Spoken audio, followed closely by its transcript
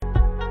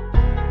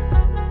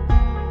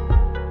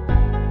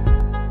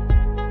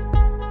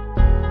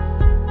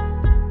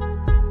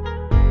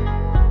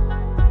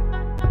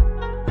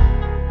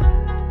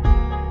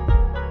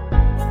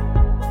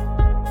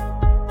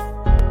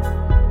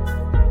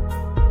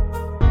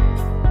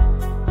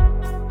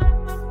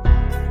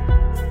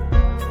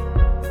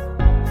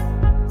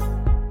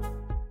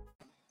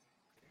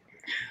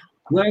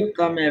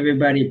Welcome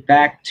everybody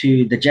back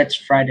to the Jets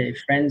Friday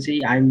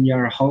Frenzy. I'm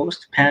your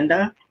host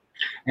Panda,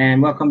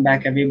 and welcome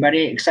back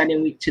everybody.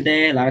 Exciting week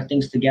today. A lot of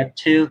things to get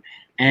to,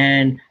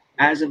 and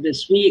as of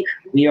this week,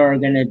 we are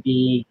gonna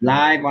be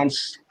live on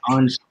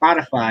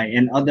Spotify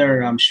and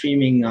other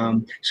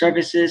streaming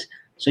services,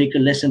 so you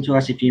can listen to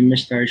us if you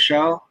missed our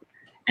show,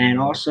 and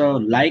also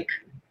like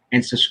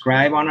and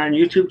subscribe on our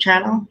YouTube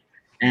channel,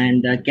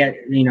 and get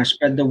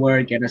spread the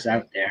word, get us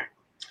out there.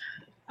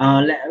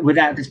 With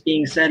that this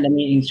being said, let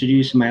me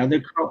introduce my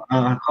other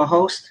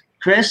co-host,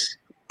 Chris,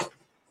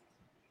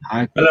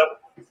 uh, Hello.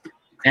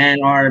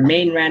 and our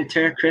main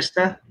ranter,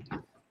 Krista.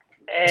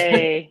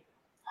 Hey,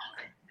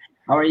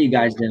 How are you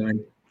guys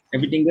doing?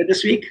 Everything good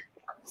this week?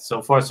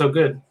 So far, so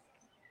good.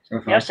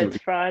 So far, yep, so it's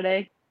good.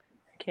 Friday.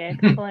 Can't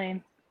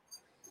complain.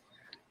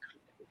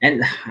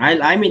 And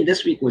I mean,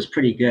 this week was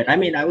pretty good. I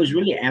mean, I was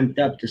really amped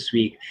up this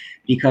week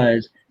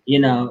because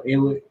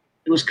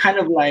it was kind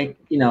of like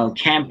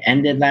camp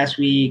ended last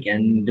week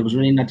and there was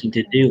really nothing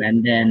to do.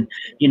 And then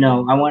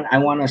I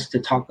want us to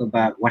talk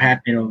about what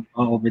happened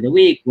over the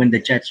week when the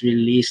Jets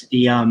released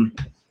the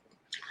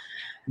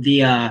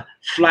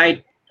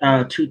Flight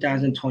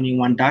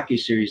 2021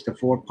 docu-series, the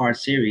four-part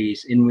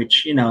series, in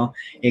which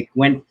it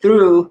went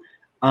through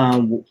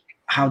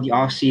how the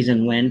off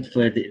season went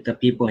for the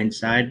people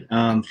inside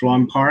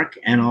Florham Park,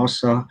 and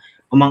also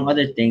among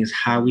other things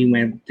how we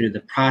went through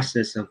the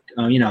process of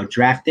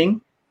drafting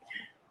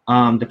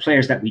the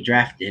players that we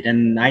drafted.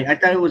 And I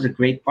thought it was a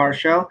great part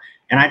show,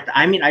 and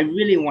I mean I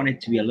really wanted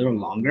it to be a little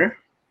longer,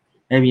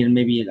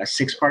 maybe a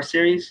six-part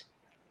series,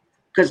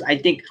 because I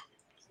think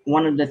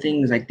one of the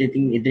things I did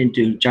think it didn't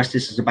do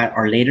justice is about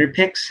our later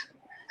picks.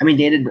 I mean,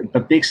 they did a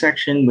big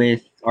section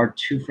with our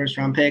two first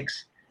round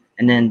picks,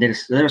 and then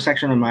there's a little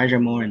section on Elijah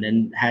Moore, and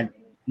then had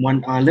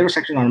one little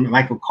section on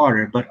Michael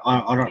Carter. But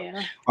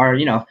Yeah.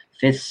 our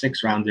fifth,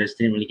 sixth rounders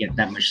didn't really get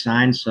that much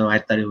sign, so I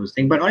thought it was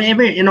thing. But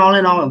in all,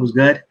 it was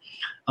good.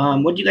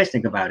 What do you guys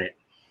think about it?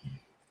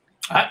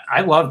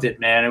 I loved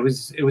it, man. It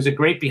was a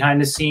great behind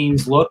the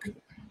scenes look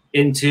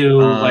into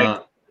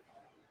like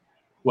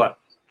what?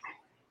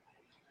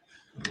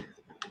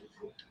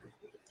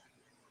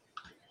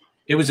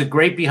 It was a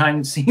great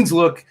behind the scenes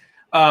look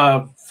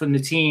from the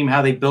team,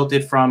 how they built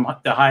it from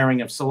the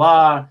hiring of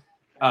Salah,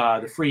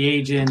 the free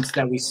agents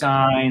that we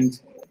signed,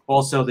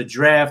 also the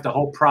draft, the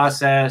whole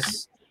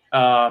process.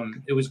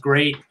 It was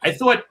great. I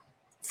thought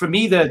for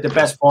me the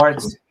best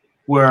parts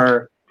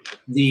were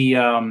the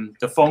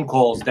phone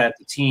calls that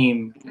the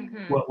team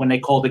when they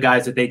called the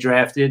guys that they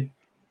drafted,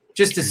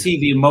 just to see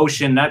the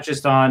emotion, not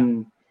just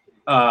on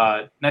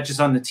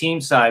the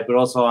team side, but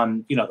also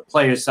on the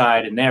player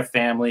side and their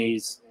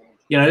families.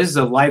 This is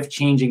a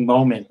life-changing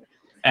moment,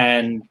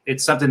 and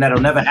it's something that'll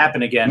never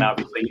happen again.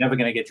 Obviously, you're never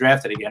going to get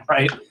drafted again,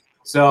 right?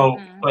 So,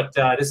 but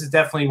this is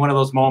definitely one of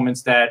those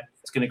moments that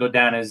it's going to go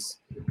down as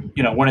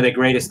one of the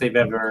greatest they've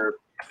ever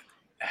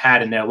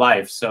had in their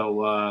life.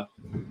 So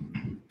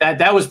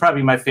that was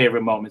probably my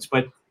favorite moments.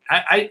 But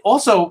I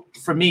also,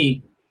 for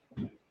me,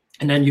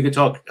 and then you could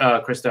talk,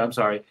 Krista. I'm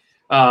sorry.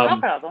 No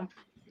problem.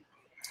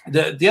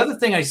 The other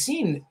thing I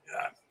seen,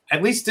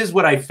 at least is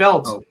what I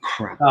felt. Oh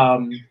crap!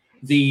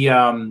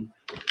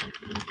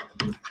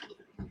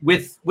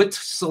 With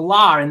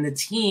Salah and the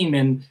team,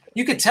 and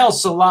you could tell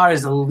Salah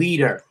is a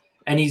leader,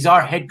 and he's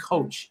our head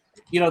coach.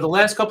 The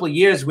last couple of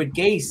years with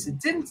Gase,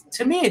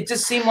 it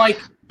just seemed like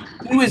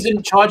he was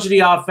in charge of the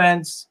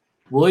offense.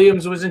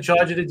 Williams was in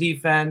charge of the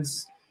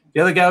defense.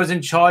 The other guy was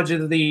in charge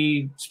of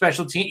the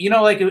special team.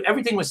 Like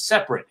everything was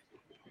separate.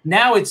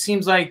 Now it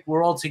seems like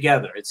we're all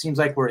together. It seems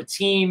like we're a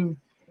team.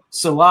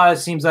 Salah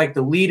seems like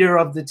the leader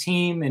of the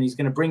team, and he's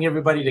going to bring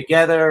everybody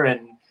together.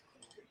 And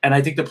I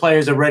think the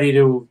players are ready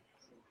to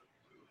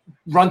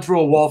run through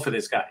a wall for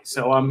this guy.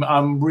 So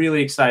I'm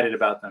really excited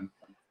about them.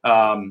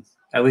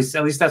 At least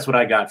that's what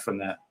I got from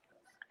that.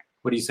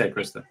 What do you say,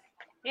 Krista?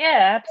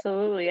 Yeah,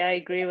 absolutely. I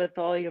agree with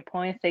all your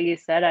points that you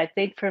said. I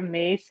think for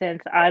me,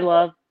 since I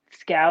love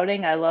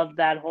scouting, I love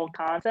that whole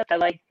concept. I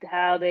liked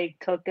how they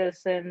took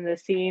us in the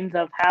scenes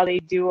of how they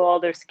do all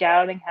their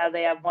scouting, how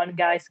they have one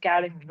guy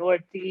scouting the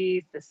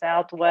Northeast, the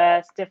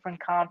Southwest, different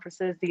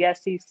conferences, the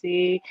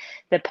SEC,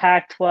 the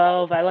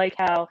Pac-12. I like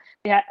how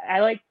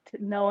I liked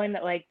knowing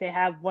that like they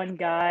have one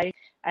guy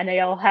and they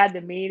all had the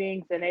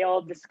meetings and they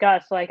all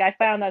discussed. Like I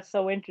found that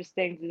so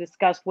interesting to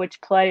discuss which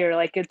player.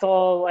 Like it's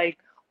all like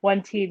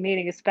one team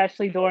meeting,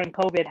 especially during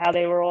COVID, how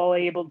they were all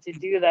able to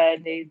do that.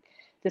 And they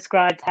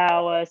described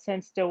how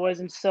since there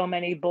wasn't so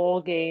many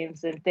bowl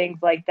games and things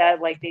like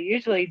that, like they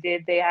usually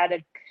did, they had to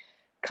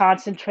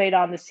concentrate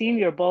on the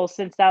Senior Bowl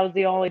since that was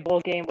the only bowl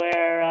game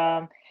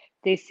where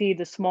they see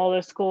the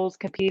smaller schools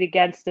compete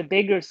against the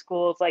bigger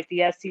schools like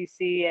the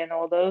SEC and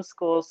all those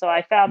schools. So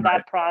I found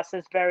that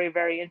process very,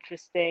 very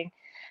interesting.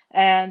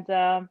 And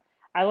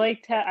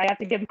I have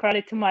to give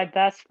credit to my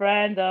best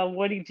friend,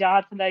 Woody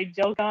Johnson. I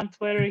joke on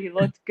Twitter. He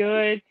looked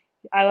good.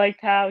 I liked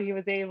how he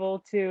was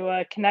able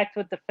to connect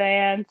with the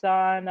fans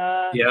on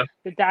the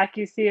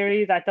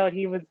docu-series. I thought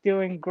he was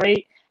doing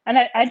great.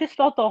 And I just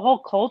felt the whole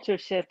culture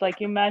shift, like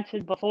you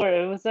mentioned before.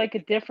 It was like a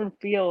different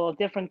feel, a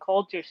different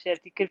culture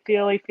shift. You could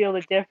really feel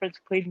the difference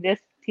between this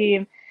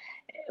team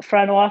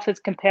front office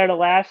compared to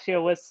last year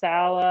with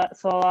Salah.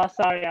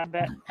 Sorry, I'm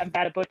bad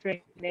at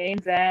butchering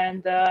names,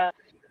 and that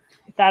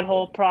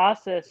whole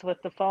process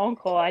with the phone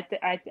call.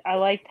 I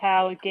liked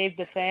how it gave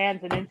the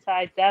fans an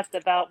inside depth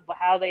about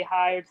how they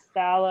hired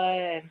Salah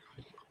and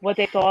what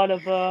they thought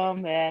of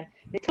him, and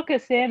they took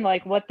us in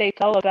like what they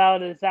felt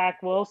about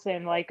Zach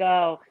Wilson. Like,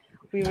 oh,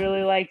 we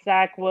really like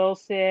Zach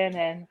Wilson,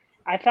 and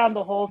I found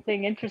the whole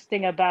thing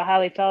interesting about how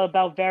they felt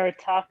about Vera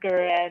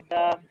Tucker and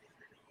how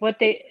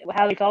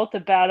they felt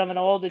about him and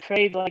all the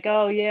trades. Like,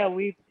 oh yeah,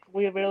 we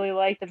really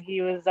liked him.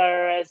 He was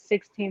our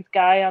 16th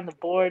guy on the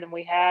board, and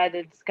we had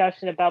a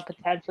discussion about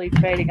potentially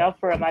trading up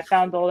for him. I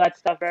found all that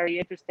stuff very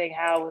interesting.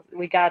 How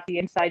we got the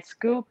inside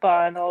scoop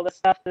on all the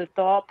stuff, the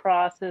thought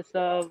process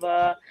of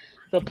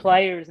the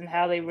players and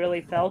how they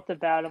really felt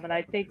about him. And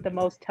I think the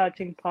most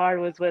touching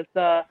part was with,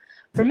 for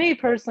me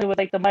personally, with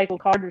like the Michael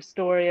Carter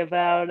story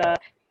about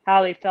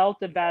how they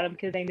felt about him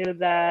because they knew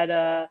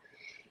that.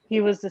 He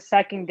was the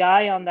second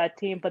guy on that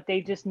team, but they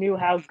just knew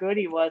how good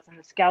he was, and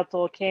the scouts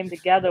all came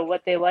together,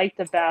 what they liked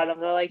about him.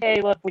 They're like, hey,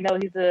 look, we know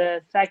he's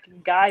a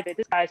second guy, but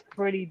this guy's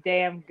pretty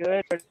damn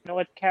good for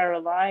North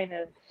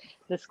Carolina,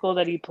 the school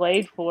that he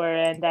played for,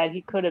 and that he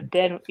could have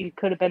been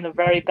the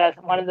very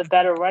best, one of the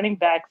better running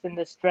backs in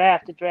this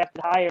draft, the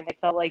drafted higher, and they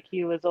felt like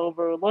he was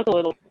overlooked a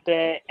little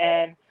bit.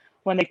 And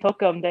when they took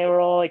him, they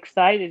were all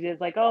excited. It's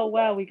like, oh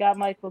wow, we got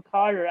Michael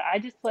Carter. I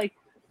just like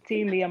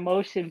seeing the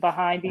emotion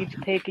behind each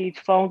pick, each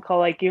phone call,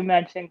 like you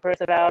mentioned, Chris,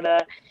 about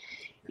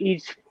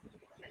each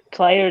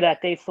player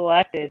that they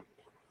selected.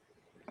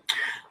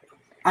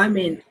 I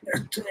mean,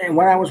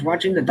 when I was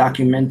watching the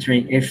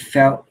documentary, it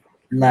felt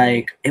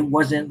like it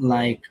wasn't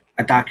like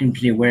a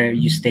documentary where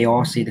you stay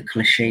all say the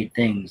cliche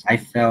things. I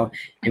felt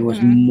it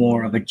was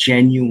more of a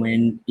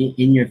genuine,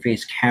 in your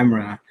face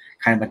camera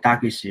kind of a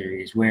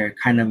docuseries where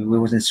kind of it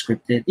wasn't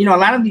scripted. You know, a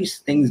lot of these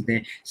things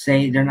they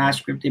say they're not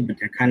scripted, but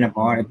they're kind of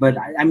are. But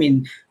I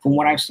mean, from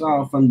what I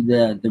saw from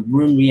the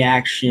room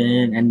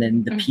reaction and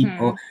then the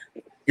people,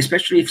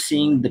 especially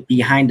seeing the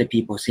behind the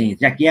people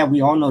scenes. Like, yeah, we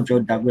all know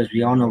Joe Douglas,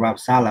 we all know Rob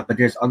Saleh, but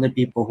there's other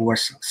people who are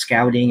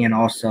scouting and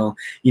also,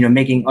 you know,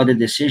 making other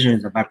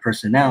decisions about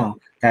personnel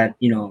that,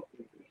 you know,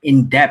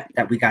 in depth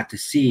that we got to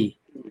see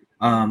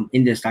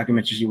in this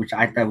documentary, which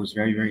I thought was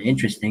very, very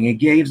interesting. It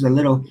gives a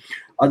little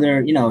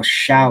other, you know,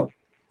 shout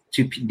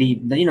to the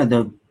you know,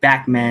 the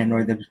back man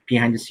or the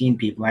behind the scene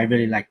people. I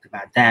really liked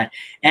about that.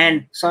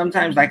 And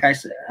sometimes, like I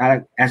said,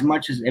 as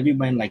much as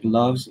everybody like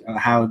loves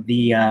how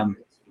the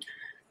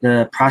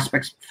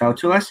prospects fell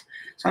to us,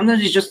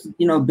 sometimes it's just,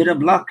 you know, a bit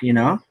of luck, you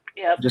know,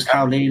 just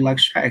how Lady Luck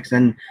strikes.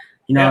 And,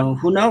 you know,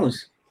 who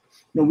knows?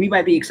 You know, we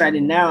might be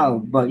excited now,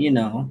 but, you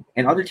know,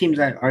 and other teams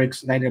that are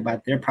excited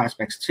about their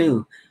prospects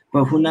too.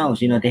 But who knows?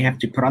 You know, they have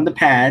to put on the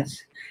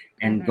pads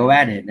and go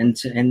at it,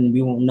 and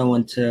we won't know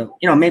until,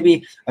 you know,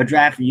 maybe a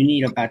draft you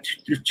need about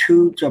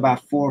two to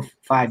about 4 or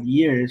 5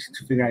 years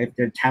to figure out if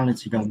their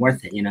talent's even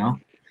worth it. You know,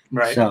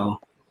 right?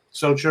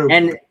 So true.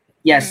 And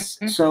yes,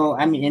 so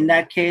I mean, in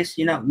that case,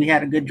 you know, we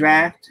had a good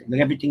draft.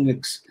 Like, everything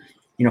looks,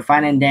 you know,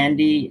 fine and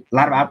dandy. A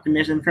lot of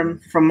optimism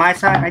from my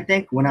side. I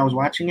think when I was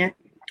watching it,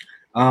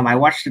 I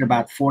watched it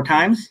about 4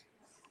 times.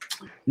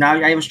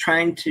 Now I was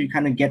trying to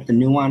kind of get the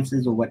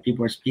nuances of what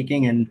people are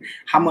speaking and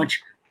how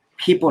much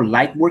people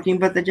like working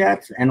for the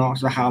Jets, and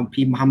also how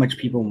much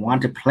people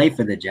want to play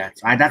for the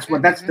Jets. That's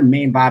the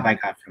main vibe I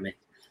got from it,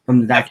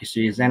 from the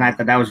docuseries, and I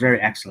thought that was very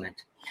excellent.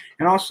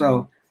 And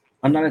also,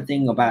 another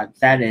thing about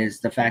that is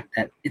the fact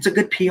that it's a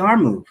good PR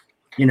move,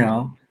 you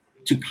know,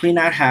 to clean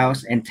out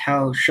house and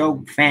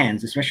show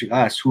fans, especially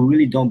us, who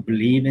really don't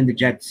believe in the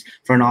Jets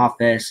front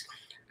office,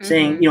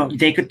 saying, you know,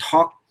 they could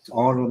talk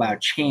all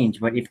about change,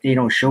 but if they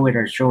don't show it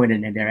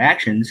in their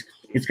actions,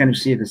 it's going to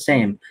see the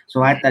same.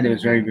 So I thought it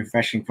was very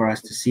refreshing for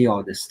us to see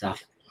all this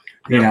stuff,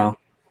 you know.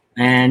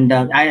 And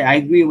I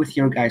agree with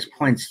your guys'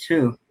 points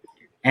too.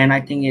 And I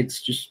think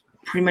it's just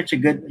pretty much a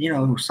good, you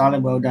know,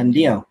 solid, well done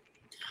deal,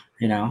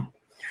 you know.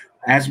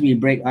 As we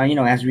break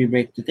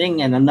the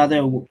thing. And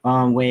another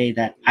way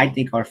that I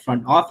think our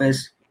front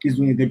office is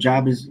doing a good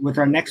job is with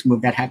our next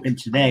move that happened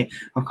today,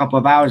 a couple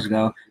of hours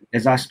ago,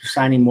 is us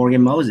signing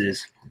Morgan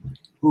Moses,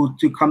 who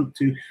to come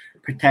to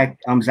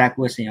protect Zach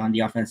Wilson on the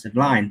offensive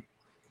line.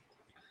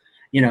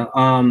 You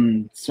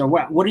know, so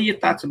what are your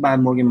thoughts about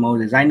Morgan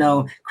Moses? I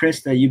know,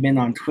 Krista, you've been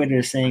on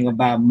Twitter saying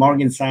about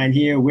Morgan sign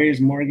here. Where's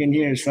Morgan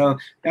here? So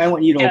I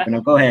want you to open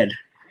up. Go ahead.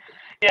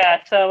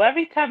 Yeah, so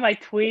every time I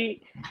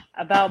tweet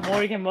about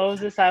Morgan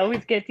Moses, I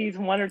always get these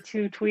 1 or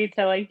 2 tweets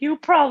that like, you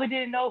probably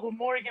didn't know who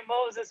Morgan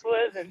Moses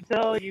was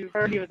until you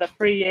heard he was a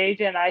free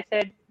agent. I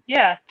said,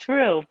 yeah,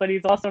 true, but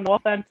he's also an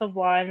offensive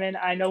lineman.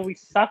 I know we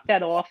sucked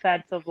at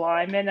offensive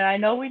linemen, and I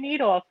know we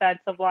need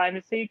offensive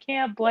linemen, so you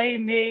can't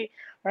blame me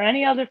or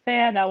any other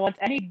fan that wants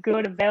any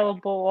good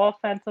available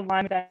offensive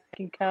lineman that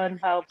he can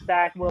help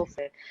Zach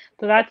Wilson.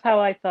 So that's how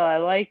I felt. I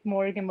like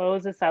Morgan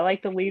Moses. I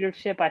like the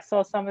leadership. I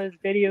saw some of his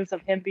videos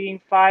of him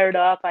being fired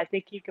up. I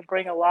think he could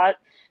bring a lot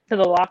to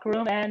the locker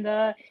room,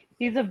 and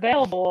he's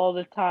available all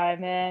the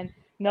time. And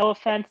no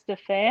offense to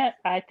Fant,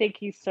 I think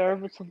he's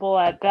serviceable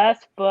at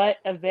best, but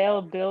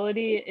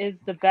availability is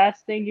the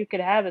best thing you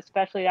could have,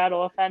 especially at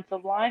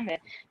offensive lineman.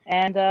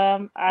 And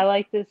I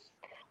like this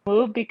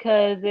move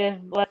because if,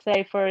 let's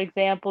say, for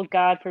example,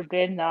 God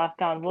forbid, knock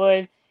on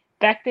wood,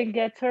 Becton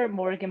gets hurt,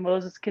 Morgan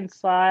Moses can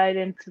slide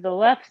into the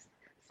left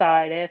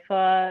side if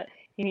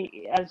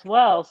he as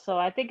well. So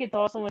I think it's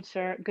also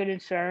good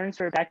insurance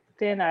for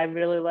Becton. I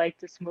really like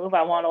this move.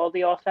 I want all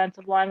the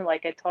offensive line,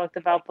 like I talked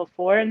about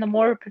before, and the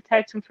more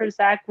protection for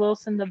Zach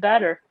Wilson, the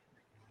better.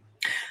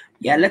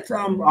 Yeah, let's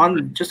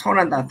on just hold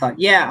on that thought.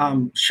 Yeah,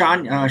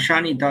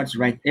 Shawnee Dodd's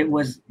right. It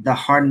was the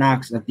hard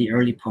knocks of the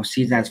early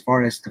postseason as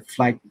far as the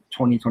flight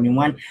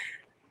 2021.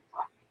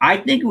 I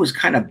think it was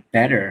kind of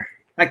better.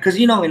 Like, because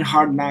in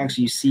hard knocks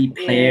you see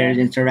players,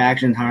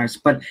 interaction hearts,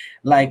 but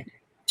like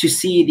to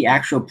see the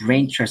actual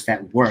brain trust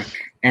at work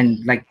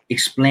and like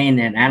explain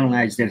and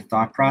analyze their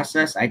thought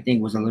process, I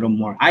think was a little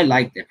more. I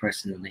liked it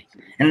personally.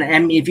 And I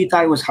mean, if you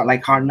thought it was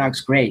like hard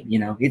knocks, great.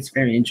 It's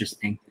very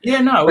interesting. Yeah,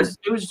 no,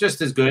 it was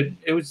just as good.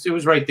 It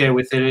was right there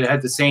with it. It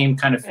had the same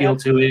kind of feel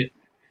to it.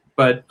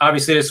 But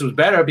obviously this was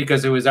better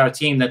because it was our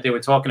team that they were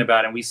talking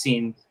about, and we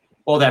seen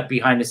all that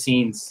behind the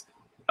scenes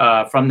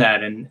from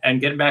that. And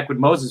getting back with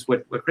Moses,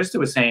 what Krista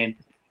was saying,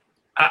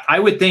 I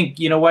would think,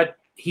 you know what,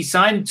 he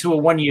signed to a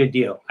 1-year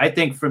deal. I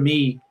think for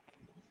me,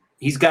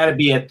 he's got to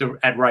be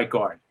at right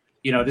guard.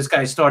 This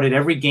guy started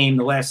every game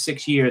the last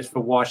 6 years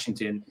for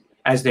Washington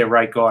as their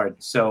right guard.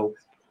 So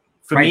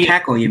for right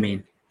tackle, you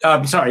mean?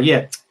 Sorry,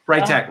 yeah,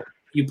 right tackle.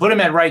 You put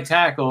him at right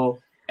tackle,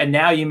 and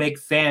now you make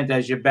Fant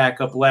as your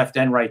backup left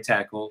and right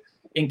tackle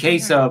in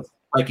case of,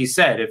 like you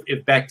said,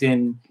 if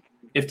Becton,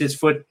 if this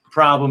foot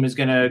problem is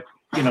going to,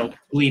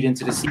 bleed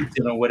into the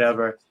season or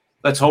whatever.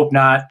 Let's hope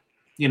not.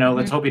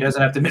 Let's hope he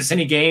doesn't have to miss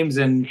any games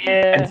and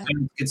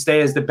can stay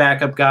as the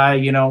backup guy,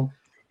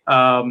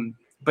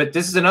 But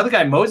this is another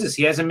guy, Moses.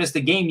 He hasn't missed a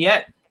game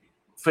yet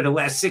for the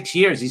last 6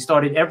 years. He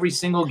started every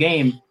single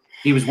game.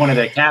 He was one of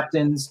their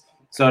captains.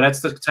 So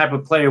that's the type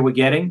of player we're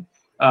getting.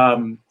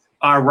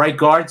 Our right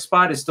guard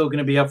spot is still going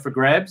to be up for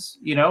grabs,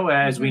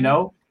 as we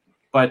know.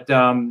 But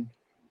I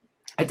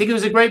think it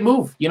was a great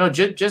move,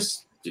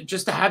 just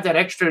to have that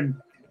extra.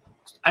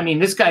 I mean,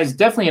 this guy's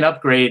definitely an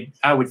upgrade,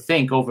 I would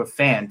think, over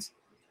Fant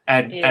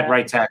at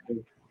right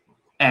tackle.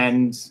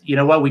 And you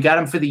know what? We got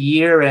him for the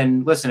year.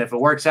 And listen, if it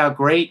works out,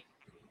 great.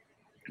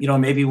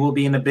 Maybe we'll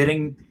be in the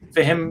bidding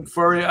for him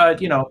for,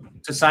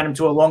 to sign him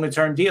to a longer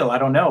term deal. I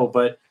don't know,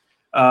 but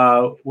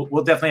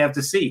we'll definitely have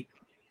to see.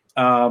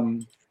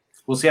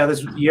 We'll see how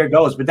this year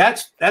goes. But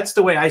that's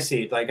the way I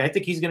see it. Like, I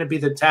think he's going to be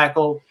the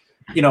tackle,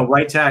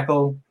 right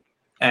tackle,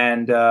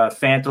 and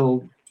Fant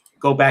will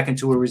go back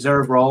into a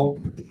reserve role,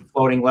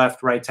 floating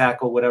left, right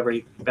tackle, whatever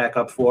he back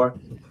up for.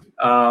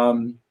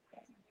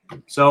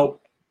 So,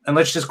 and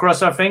let's just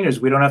cross our fingers.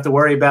 We don't have to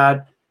worry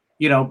about,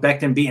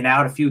 Becton being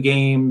out a few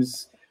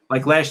games.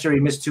 Like last year, he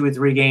missed 2 or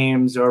 3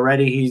 games.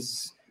 Already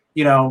he's,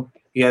 he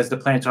has the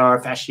plantar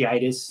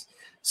fasciitis.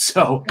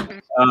 So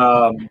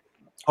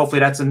hopefully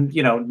that's,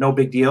 no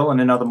big deal in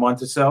another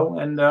month or so.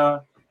 And,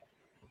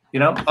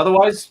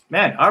 otherwise,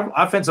 man, our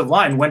offensive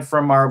line went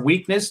from our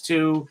weakness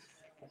to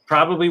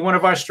probably one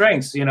of our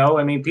strengths.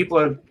 I mean,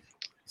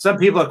 some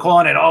people are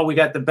calling it, we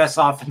got the best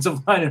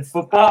offensive line in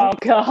football. Oh,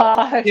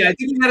 God. Yeah, I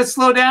think we got to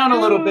slow down a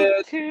little bit.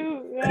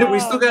 We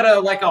still got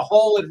a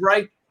hole at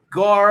right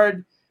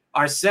guard.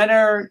 Our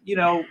center,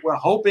 we're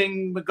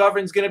hoping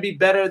McGovern's going to be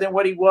better than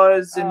what he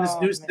was in this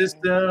new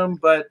system.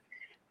 But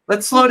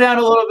let's slow down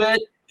a little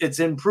bit. It's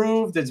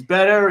improved. It's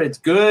better. It's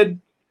good.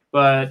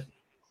 But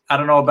I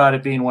don't know about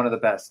it being one of the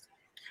best.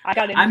 I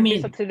got to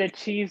introduce them to the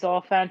Chiefs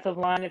offensive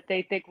line if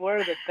they think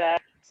we're the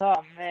best.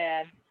 Oh,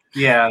 man.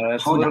 Yeah,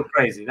 that's a little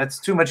crazy. That's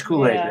too much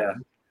Kool-Aid. Yeah.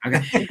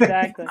 Okay.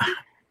 Exactly.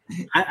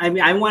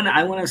 I want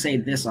to say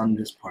this on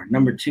this part.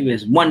 Number 2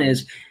 is, one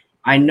is,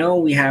 I know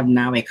we have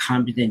now a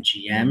competent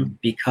GM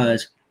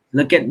because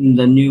look at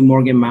the new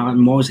Morgan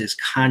Moses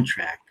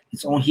contract.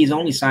 He's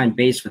only signed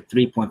base for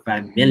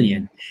 $3.5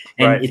 million,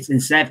 and it's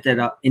incented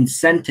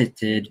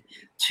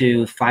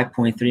to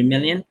 $5.3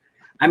 million.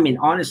 I mean,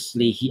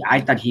 honestly,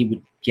 I thought he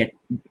would get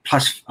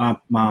plus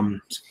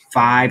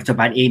 $5 to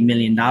about $8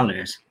 million.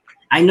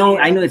 I know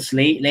it's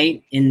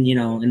late in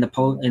in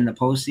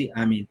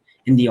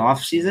the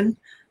off season,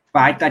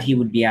 but I thought he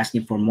would be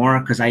asking for more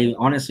because I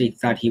honestly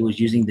thought he was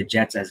using the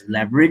Jets as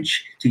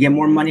leverage to get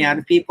more money out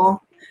of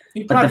people.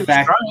 But the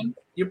fact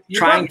you're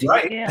trying to,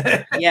 right.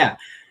 yeah.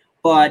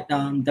 But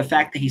the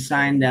fact that he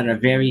signed at a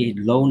very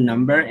low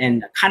number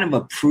and kind of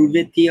a prove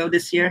it deal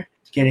this year,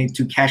 getting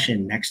to cash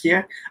in next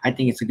year, I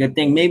think it's a good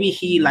thing. Maybe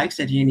he likes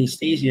it and he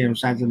stays here and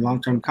signs a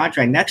long-term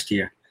contract next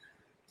year.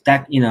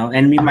 That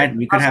and we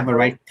could have a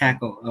right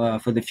tackle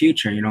for the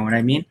future. You know what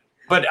I mean?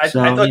 But I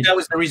thought that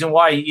was the reason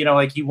why,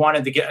 he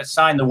wanted to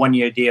sign the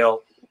 1-year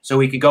deal so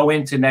he could go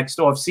into next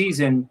off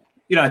season,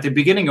 at the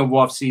beginning of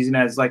off season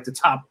as like the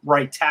top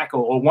right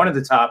tackle or one of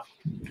the top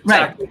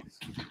tackles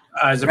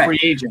as a free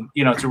agent,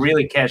 to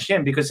really cash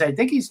in, because I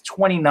think he's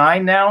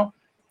 29 now.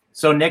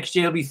 So next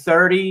year he'll be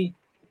 30.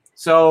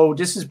 So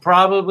this is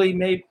probably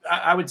maybe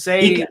I would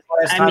say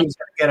last time he's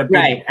going to get a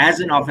big as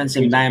an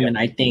offensive lineman.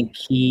 I think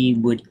he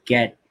would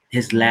get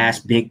his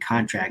last big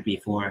contract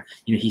before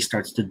he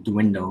starts to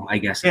dwindle, I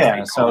guess.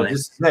 Yeah, so this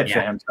is it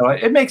for him. So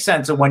it makes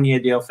sense, a 1-year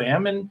deal for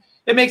him, and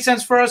it makes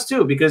sense for us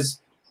too,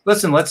 because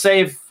listen, let's say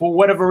if for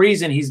whatever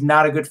reason he's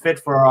not a good fit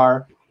for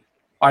our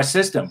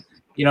system,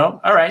 all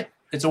right,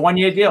 it's a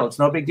 1-year deal. It's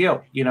no big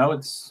deal.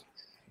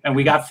 And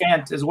we got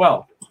Fant as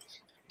well.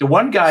 The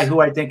one guy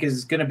who I think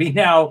is going to be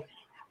now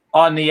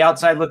on the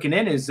outside looking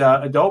in is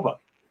Adoba.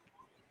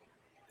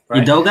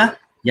 Right? Udoga?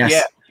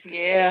 Yes.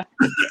 Yeah.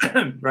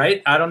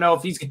 Right? I don't know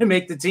if he's going to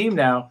make the team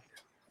now.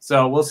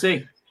 So we'll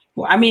see.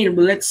 Well,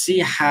 let's see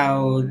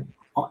how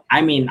 –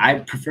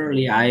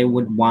 I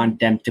would want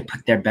them to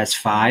put their best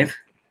 5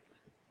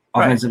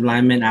 offensive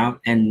linemen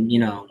out and,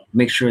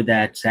 make sure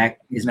that Zach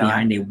is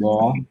behind a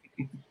wall.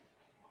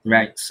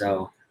 Right.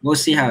 So we'll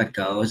see how it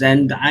goes.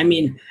 And,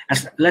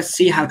 let's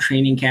see how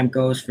training camp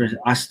goes for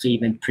us to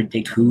even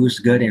predict who's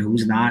good and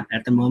who's not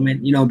at the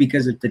moment,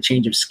 because of the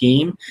change of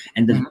scheme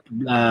and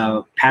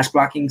the pass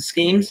blocking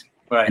schemes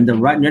and the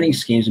running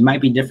schemes. It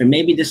might be different.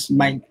 Maybe this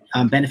might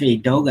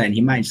benefit Doga and he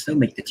might still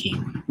make the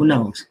team. Who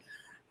knows?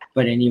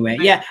 But anyway,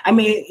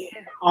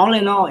 all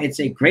in all, it's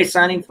a great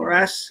signing for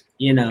us.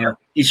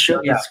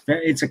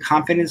 It's a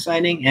confident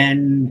signing,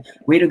 and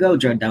way to go,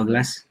 Joe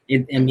Douglas.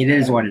 It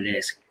is what it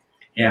is.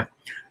 Yeah.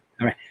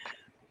 All right.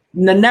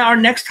 Now our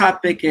next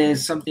topic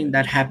is something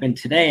that happened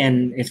today,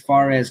 and as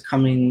far as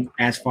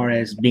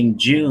being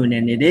June,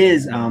 and it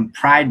is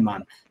Pride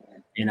Month,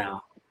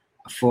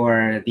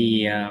 for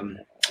the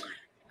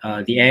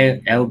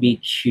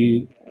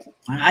LBQ,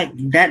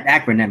 that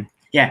acronym,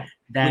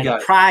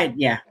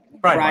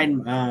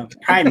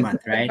 Pride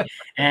Month, right?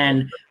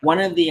 And one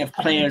of the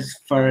players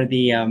for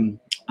the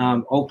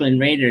Oakland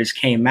Raiders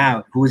came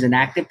out, who was an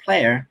active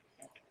player.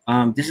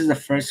 This is the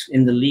first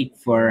in the league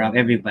for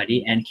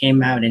everybody, and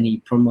came out and he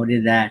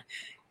promoted that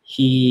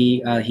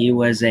he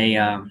was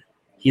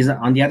he's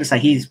on the other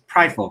side. He's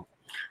prideful.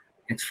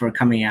 It's for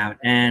coming out,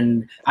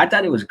 and I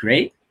thought it was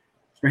great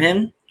for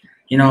him.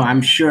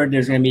 I'm sure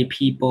there's going to be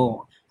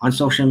people on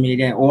social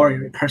media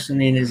or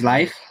personally in his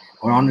life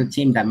or on the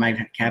team that might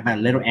have a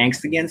little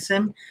angst against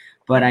him.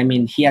 But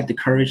he had the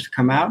courage to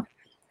come out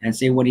and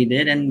say what he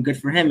did, and good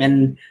for him.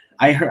 And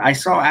I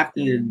saw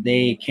after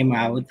they came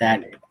out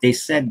that they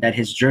said that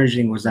his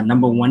jersey was the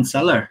 #1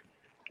 seller.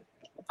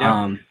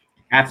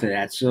 After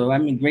that, so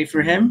great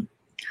for him.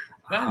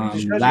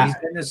 He's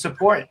getting the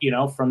support,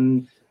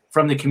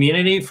 from the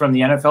community, from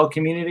the NFL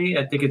community.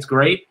 I think it's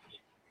great.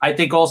 I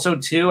think also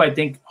too. I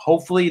think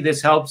hopefully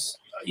this helps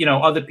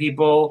other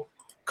people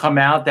come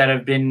out that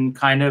have been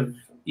kind of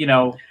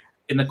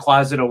in the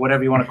closet or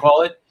whatever you want to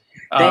call it.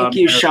 Thank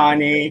you,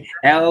 Shawnee.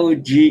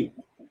 LGBTQ.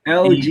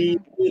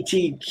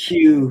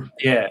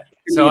 Yeah.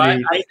 So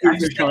I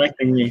just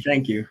correcting me.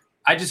 Thank you.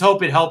 I just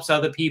hope it helps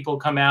other people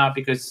come out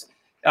because,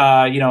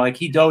 like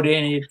he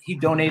donated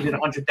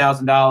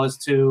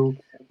 $100,000 to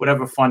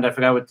whatever fund. I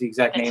forgot what the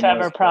exact name was.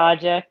 Trevor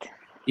Project.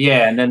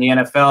 Yeah, and then the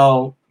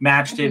NFL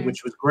matched it,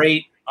 which was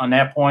great on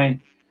that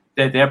point,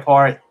 their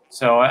part.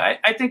 So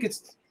I think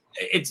it's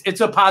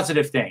a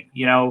positive thing.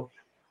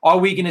 Are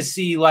we going to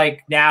see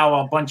like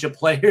now a bunch of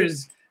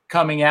players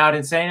coming out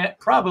and saying it?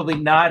 Probably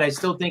not. I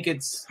still think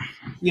it's,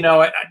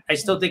 I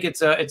still think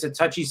it's a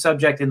touchy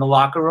subject in the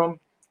locker room,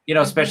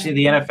 especially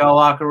the NFL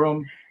locker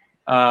room.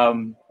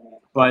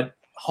 But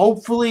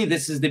hopefully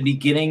this is the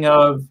beginning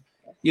of,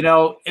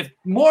 if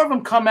more of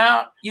them come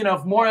out,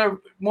 if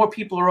more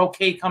people are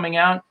okay coming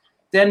out,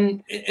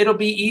 then it'll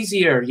be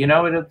easier.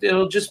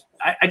 It'll just,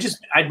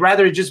 I'd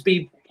rather it just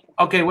be,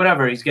 okay,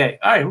 whatever, he's gay.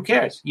 All right, who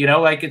cares?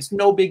 Like it's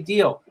no big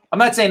deal. I'm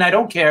not saying I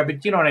don't care,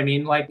 but you know what I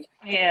mean? Like,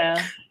 yeah.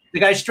 The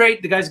guy's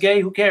straight, the guy's gay,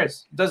 who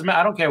cares? It doesn't matter.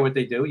 I don't care what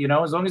they do,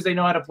 as long as they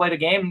know how to play the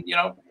game,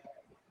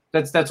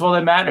 that's all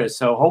that matters.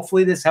 So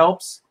hopefully this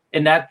helps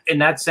in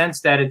that sense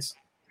that it's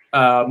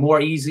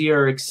more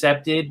easier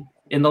accepted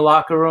in the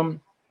locker room.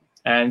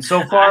 And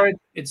so far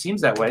it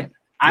seems that way.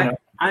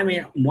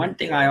 One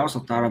thing I also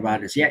thought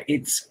about is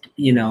it's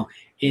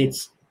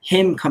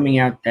him coming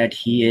out that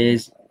he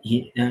is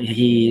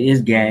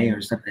gay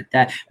or stuff like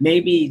that.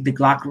 Maybe the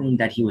locker room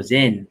that he was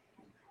in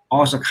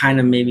also kind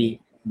of maybe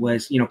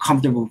was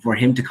comfortable for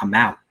him to come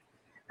out.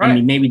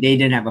 Right. Maybe they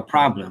didn't have a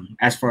problem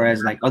as far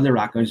as like other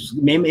lockers.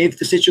 Maybe if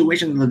the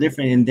situation was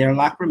different in their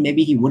locker room,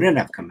 maybe he wouldn't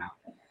have come out.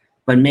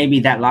 But maybe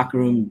that locker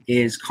room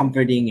is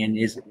comforting and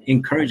is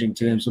encouraging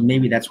to him. So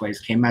maybe that's why he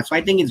came out. So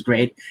I think it's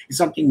great. It's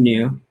something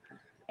new.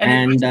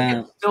 And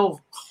it's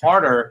still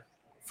harder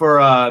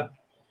for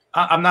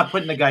I'm not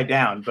putting the guy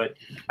down, but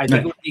I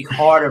think it would be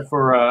harder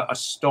for a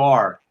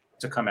star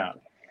to come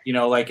out.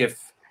 Like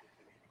if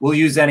we'll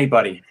use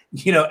anybody,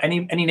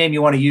 any name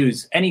you want to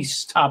use, any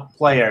top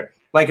player,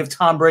 like if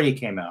Tom Brady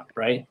came out,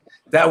 right?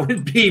 That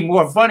would be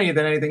more funny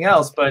than anything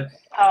else. But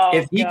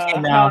if he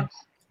came out,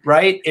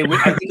 right?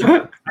 I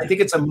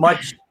think it's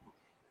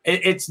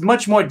it's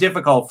much more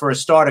difficult for a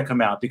star to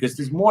come out because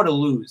there's more to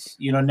lose.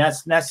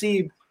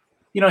 Nassib,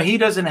 he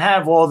doesn't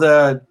have all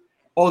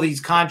these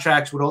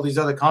contracts with all these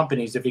other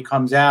companies. If he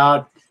comes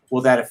out,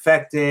 will that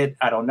affect it?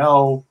 I don't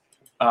know.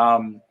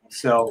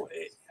 So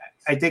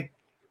I think,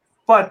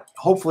 but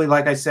hopefully,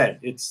 like I said,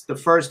 it's the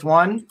first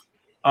one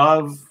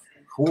of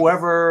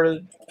whoever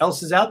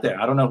else is out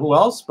there. I don't know who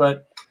else,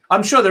 but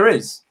I'm sure there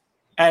is.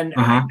 And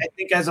I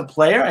think as a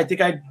player,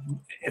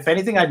 if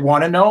anything, I'd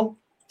want to know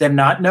than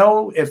not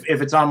know if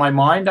it's on my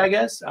mind, I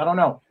guess. I don't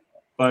know,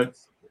 but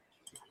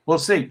we'll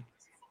see.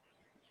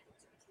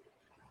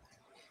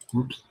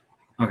 Oops.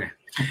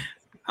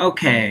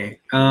 Okay.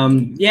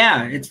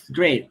 Yeah, it's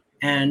great.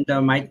 And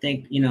I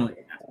think,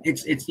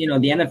 it's the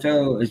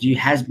NFL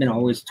has been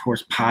always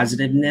towards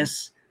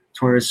positiveness,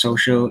 towards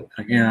social,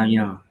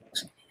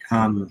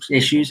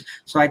 issues.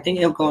 So I think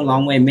it'll go a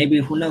long way. Maybe,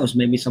 who knows,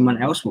 maybe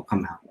someone else will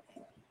come out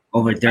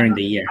during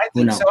the year. I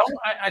think so.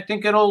 I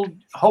think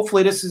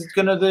hopefully this is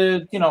going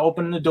to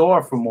open the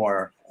door for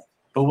more,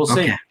 but we'll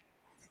see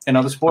in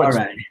other sports.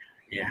 All right.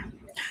 Yeah,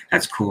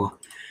 that's cool.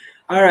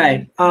 All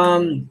right.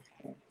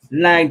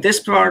 Like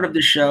this part of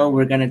the show,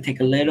 we're going to take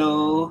a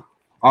little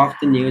off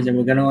the news and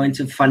we're going to go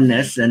into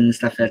funness and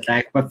stuff like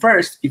that. But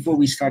first, before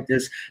we start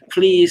this,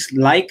 please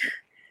like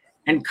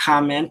and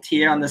comment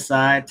here on the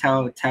side.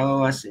 Tell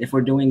us if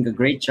we're doing a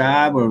great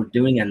job or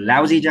doing a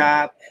lousy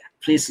job.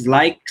 Please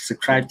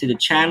subscribe to the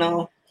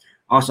channel.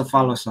 Also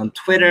follow us on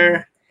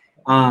Twitter.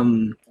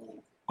 The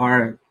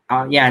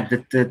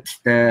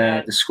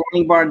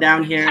scrolling bar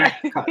down here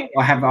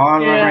will have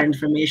all of our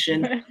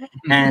information.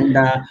 And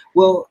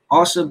we'll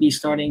also be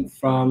starting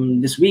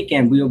from this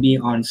weekend. We'll be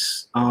on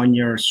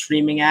your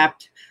streaming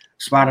app,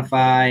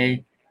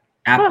 Spotify,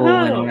 Apple,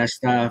 and all that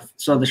stuff.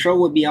 So the show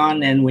will be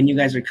on, and when you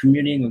guys are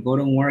commuting or go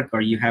to work or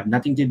you have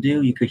nothing to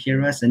do, you could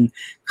hear us and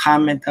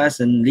comment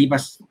us and leave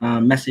us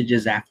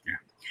messages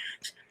after.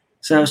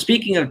 So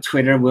speaking of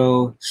Twitter,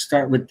 we'll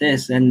start with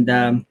this. And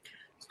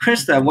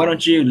Krista, why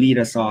don't you lead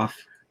us off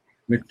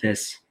with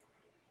this?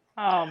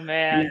 Oh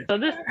man! So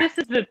this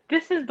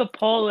is the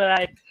poll that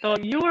I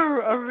thought you were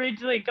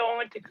originally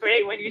going to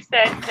create when you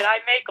said, "Can I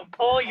make a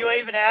poll?" You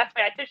even asked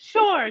me. I said,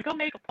 "Sure, go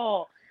make a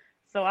poll."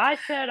 So I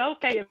said,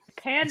 "Okay, if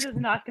Panda's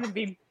not going to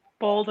be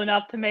bold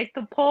enough to make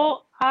the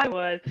poll, I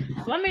was.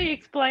 Let me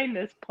explain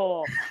this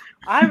poll."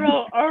 I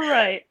wrote, "All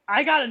right,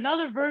 I got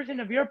another version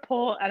of your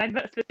poll, and I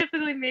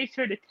specifically made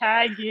sure to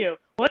tag you.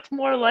 What's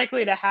more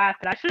likely to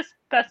happen?" I should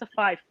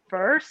specify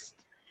first.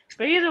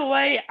 But either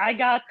way, I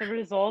got the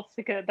results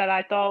that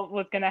I thought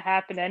was going to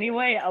happen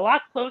anyway. A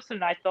lot closer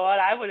than I thought.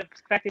 I would have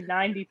expected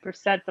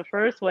 90% the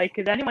first way,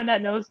 because anyone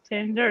that knows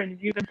Tinder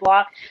and you've been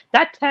blocked,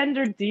 that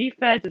Tinder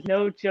defense is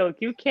no joke.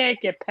 You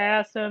can't get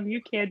past them.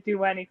 You can't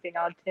do anything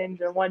on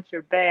Tinder once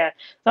you're banned.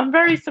 So I'm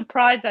very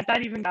surprised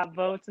that even got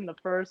votes in the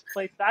first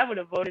place. I would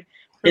have voted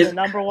for the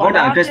number one. Hold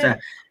on, Krista.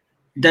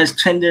 Does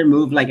Tinder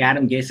move like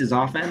Adam Gase's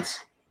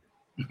offense?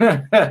 You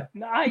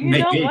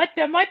know what?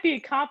 There might be a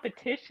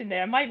competition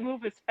there. It might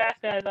move as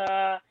fast as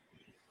Adam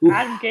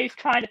Gase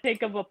trying to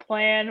think of a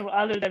plan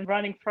other than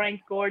running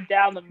Frank Gore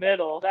down the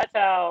middle.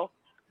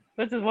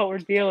 This is what we're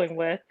dealing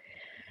with.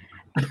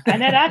 And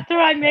then after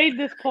I made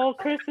this poll,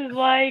 Chris is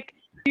like,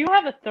 "Do you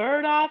have a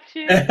third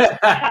option?" And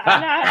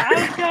I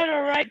was going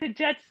to write the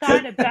Jets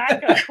sign a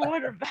backup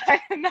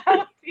quarterback, and that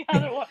was the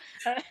other one.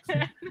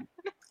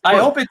 I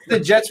hope it's the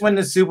Jets win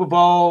the Super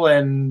Bowl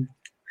and.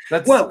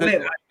 Hold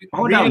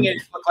on.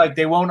 It look like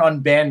they won't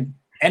unban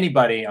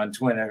anybody on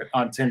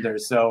Tinder.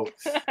 So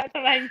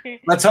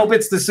let's hope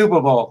it's the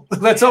Super Bowl.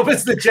 Let's hope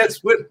it's the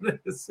Jets win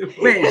the Super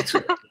Bowl. Wait,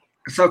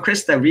 so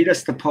Krista, read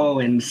us the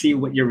poll and see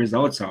what your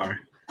results are.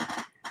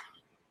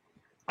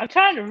 I'm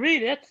trying to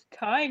read it. It's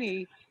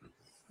tiny.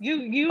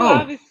 You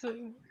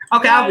obviously.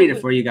 Okay, I'll read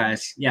it for you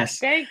guys. Yes.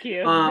 Thank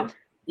you.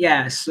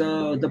 Yeah.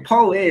 So the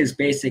poll is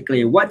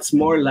basically, what's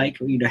more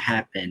likely to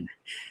happen?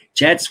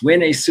 Jets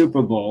win a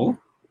Super Bowl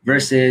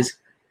versus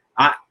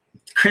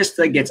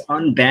Krista gets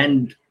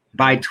unbanned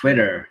by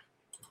Twitter.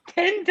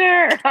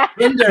 Tinder. I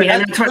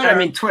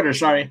mean Twitter.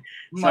 Sorry.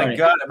 Oh my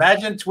God!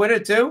 Imagine Twitter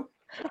too.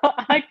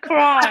 I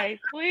cry.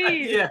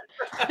 Please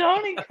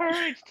don't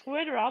encourage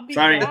Twitter. I'll be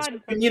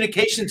gone.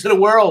 Communication to the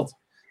world.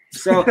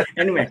 So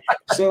anyway,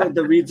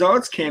 the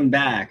results came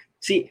back.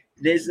 See,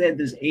 there's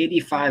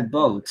 85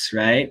 votes,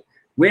 right?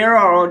 Where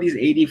are all these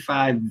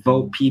 85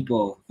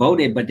 people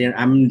voted? But they're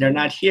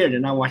not here. They're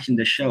not watching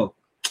the show.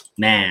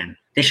 Man.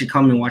 They should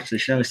come and watch the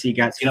show so you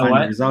guys can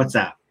find the results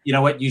out. You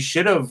know what? You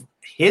should have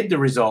hid the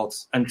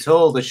results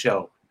until the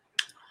show.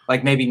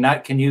 Like maybe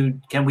not. Can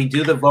we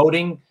do the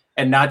voting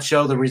and not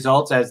show the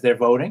results as they're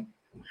voting?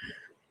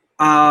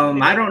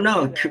 I don't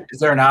know.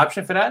 Is there an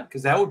option for that?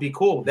 Because that would be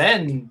cool.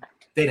 Then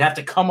they'd have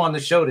to come on the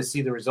show to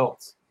see the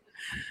results.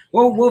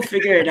 Well, we'll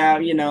figure it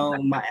out.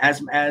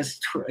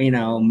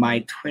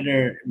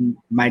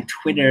 My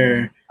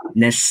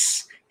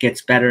Twitterness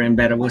gets better and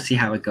better. We'll see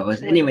how it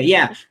goes. Anyway,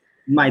 yeah.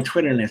 My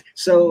Twitter list.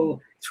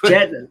 So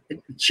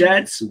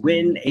Jets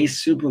win a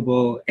Super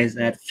Bowl is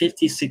at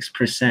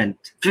 56%,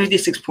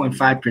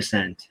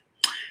 56.5%.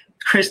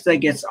 Krista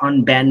gets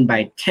unbanned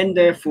by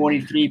Tinder,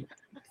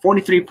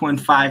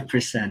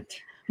 43.5%.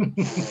 And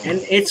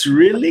it's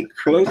really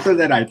closer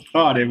than I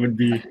thought it would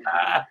be.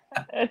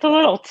 It's a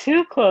little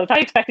too close. I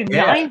expected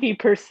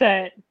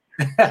 90%.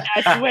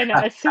 Jets win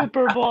a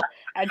Super Bowl.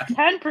 At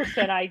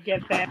 10%, I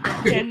get banned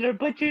from Tinder.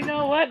 But you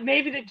know what?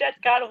 Maybe the Jets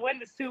got to win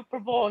the Super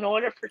Bowl in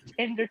order for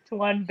Tinder to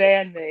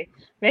unban me.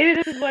 Maybe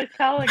this is what it's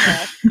telling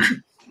us.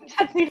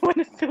 Jets need to win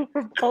the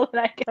Super Bowl and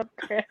I get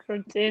banned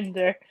from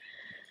Tinder.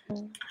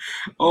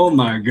 Oh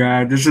my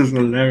God, this is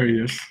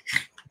hilarious.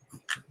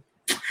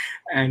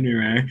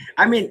 Anyway,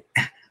 I mean,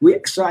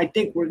 so I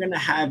think we're gonna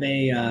have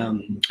a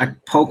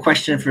poll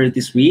question for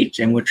this week,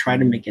 and we'll try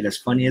to make it as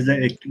funny as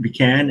we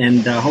can,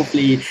 and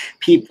hopefully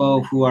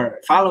people who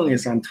are following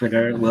us on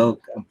Twitter will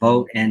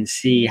vote and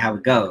see how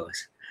it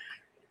goes,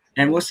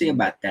 and we'll see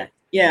about that.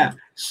 Yeah,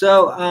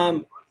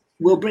 so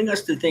we'll bring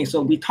us to things.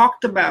 So we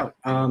talked about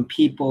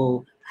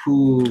people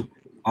who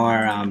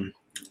are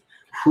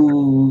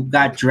who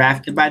got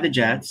drafted by the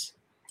Jets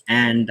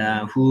and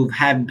who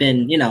have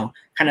been,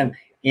 kind of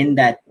in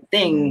that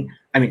thing.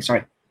 I mean,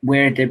 sorry,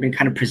 where they've been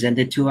kind of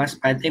presented to us,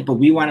 I think. But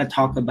we want to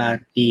talk about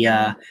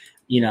the,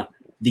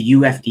 the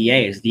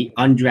UFDAs, the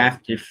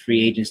undrafted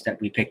free agents that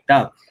we picked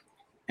up,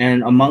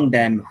 and among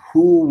them,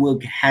 who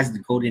has the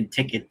golden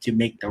ticket to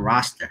make the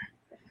roster.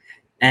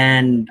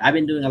 And I've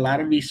been doing a lot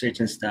of research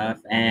and stuff,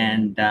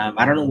 and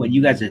I don't know what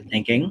you guys are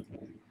thinking,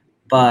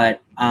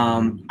 but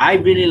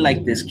I really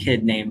like this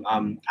kid named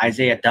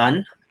Isaiah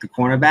Dunn, the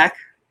cornerback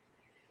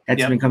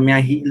that's been coming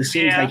out. He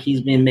seems like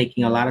he's been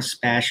making a lot of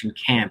splash in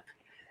camp,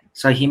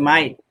 so he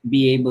might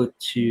be able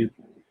to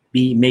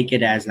make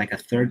it as like a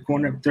third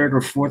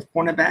or fourth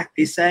cornerback.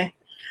 They say,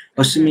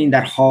 assuming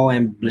that Hall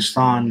and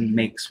Blisson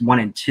makes 1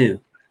 and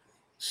 2.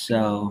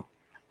 So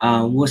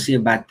we'll see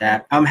about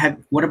that.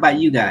 What about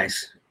you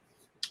guys?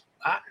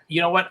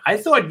 You know what? I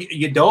thought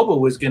Yadoba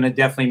was going to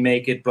definitely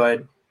make it,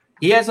 but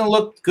he hasn't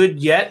looked good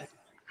yet,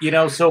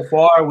 so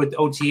far with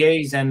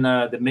OTAs and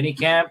the mini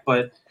camp.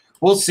 But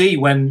we'll see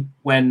when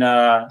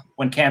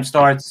camp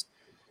starts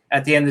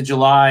at the end of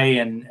July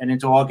and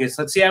into August.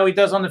 Let's see how he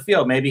does on the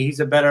field. Maybe he's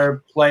a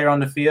better player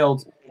on the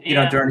field,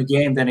 during the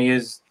game than he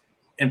is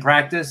in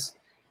practice.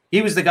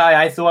 He was the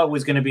guy I thought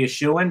was going to be a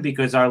shoo-in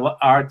because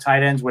our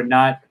tight ends were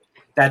not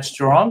that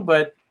strong.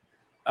 But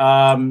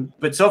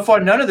so far,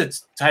 none of the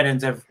tight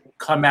ends have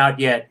come out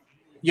yet,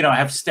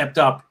 have stepped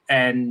up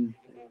and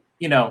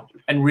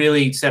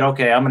really said,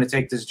 okay, I'm going to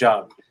take this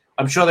job.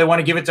 I'm sure they want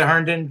to give it to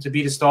Herndon to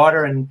be the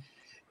starter, and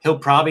he'll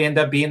probably end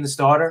up being the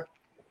starter.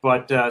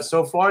 But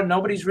so far,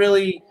 nobody's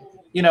really,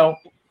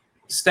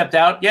 stepped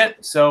out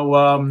yet.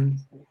 So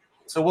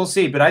we'll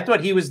see. But I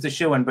thought he was the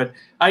shoo-in. But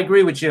I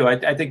agree with you.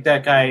 I think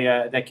that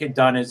guy, that kid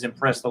Dunn, has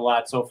impressed a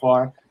lot so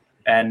far.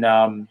 And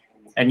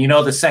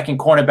the second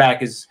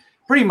cornerback is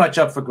pretty much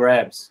up for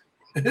grabs.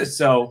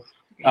 So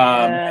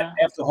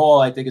after Hall,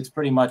 I think it's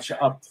pretty much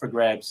up for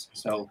grabs.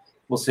 So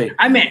we'll see.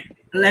 I mean,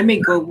 let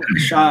me go.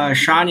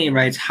 Shawnee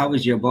writes, "How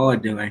is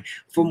Yeboah doing?"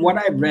 From what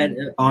I've read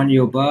on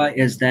Yeboah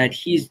is that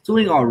he's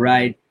doing all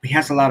right. He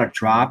has a lot of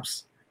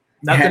drops.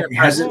 Nothing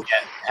impressive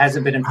yet.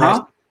 Hasn't been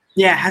impressive. Huh?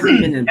 Yeah,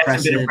 hasn't been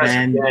impressive.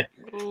 Yet.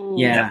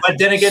 Yeah. But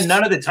then again,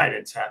 none of the tight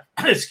ends have.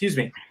 Excuse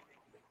me.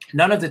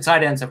 None of the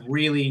tight ends have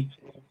really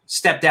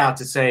stepped out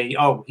to say,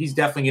 "Oh, he's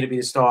definitely going to be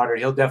the starter.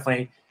 He'll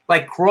definitely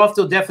Croft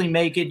will definitely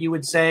make it." You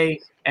would say,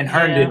 and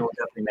Herndon will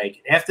definitely make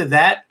it. After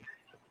that,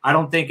 I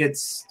don't think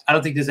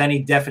there's any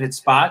definite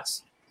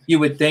spots. You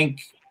would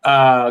think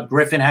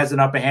Griffin has an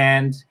upper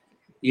hand,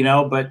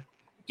 but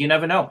you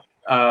never know.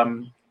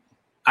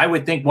 I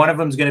would think one of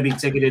them is going to be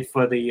ticketed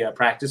for the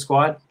practice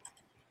squad.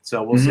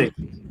 So we'll see.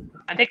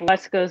 I think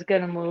Lesko's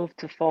going to move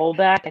to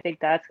fullback. I think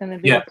that's going to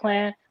be the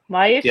plan.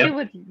 My issue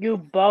with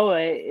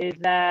Yeboah is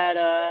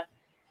that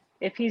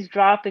if he's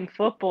dropping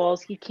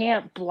footballs, he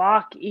can't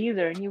block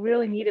either. And you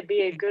really need to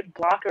be a good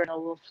blocker in a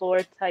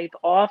LaFleur type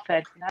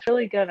offense. And that's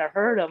really going to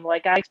hurt him.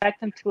 I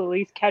expect him to at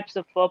least catch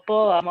the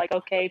football. I'm like,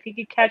 okay, if he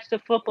could catch the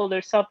football,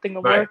 there's something to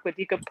work with.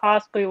 You could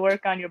possibly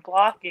work on your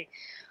blocking.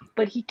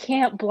 But he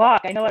can't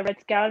block. I know I read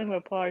scouting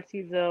reports.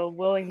 He's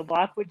willing to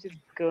block, which is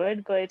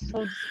good. But it's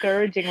so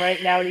discouraging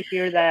right now to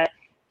hear that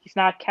he's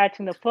not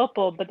catching the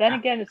football. But then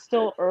again, it's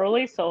still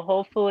early. So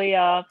hopefully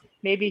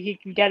maybe he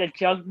can get a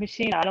jug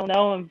machine, I don't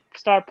know, and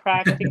start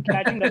practicing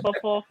catching the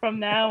football from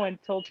now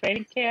until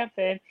training camp,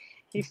 and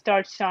he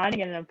starts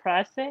shining and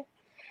impressing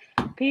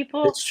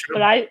people.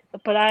 But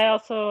I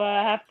also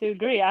have to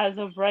agree. As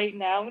of right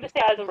now, I'm going to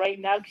say as of right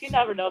now, because you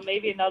never know.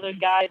 Maybe another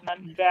guy,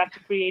 an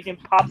undrafted free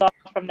agent, pops up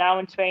from now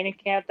in training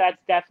camp. That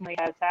definitely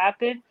has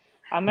happened.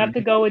 I'm going to have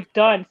to go with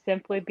Dunn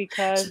simply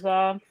because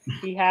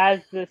he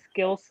has the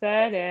skill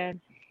set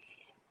and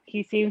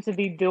he seems to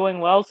be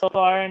doing well so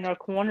far in our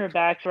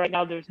cornerbacks. Right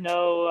now, there's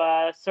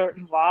no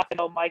certain lock. I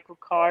know Michael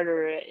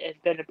Carter has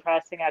been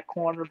impressing at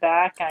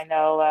cornerback. I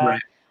know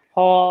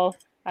Hall.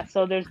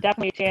 So there's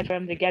definitely a chance for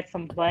him to get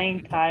some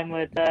playing time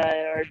with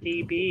our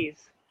DBs.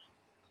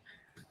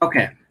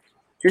 Okay.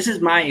 this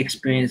is my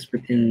experience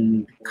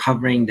within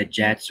covering the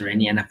Jets or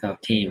any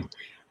NFL team.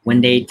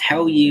 When they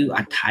tell you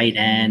a tight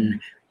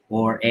end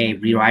or a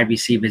wide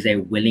receiver is a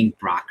willing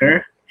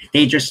blocker,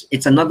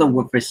 it's another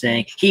word for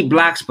saying he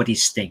blocks but he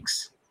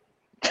stinks.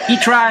 He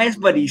tries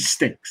but he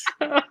stinks.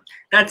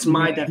 That's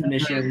my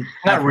definition.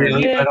 Not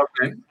really, but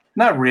okay.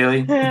 Not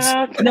really.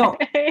 No,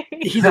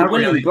 he's a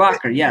willing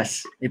blocker.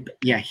 Yes,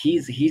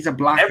 he's a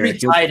blocker. Every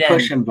tight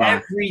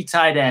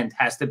end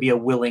has to be a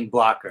willing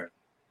blocker.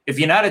 If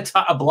you're not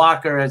a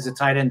blocker as a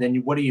tight end, then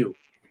what are you?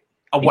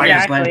 A wide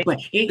Exactly. But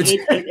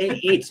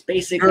it's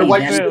basically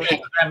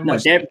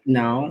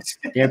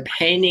they're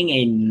painting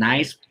a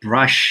nice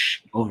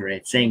brush over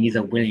it, saying he's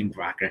a willing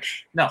blocker.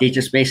 No, they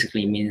just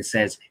basically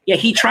says, yeah,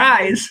 he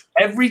tries.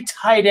 Every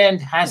tight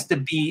end has to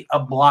be a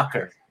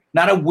blocker,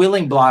 not a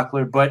willing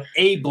blocker, but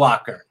a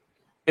blocker.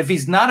 If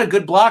he's not a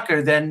good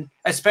blocker, then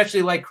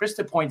especially like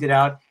Krista pointed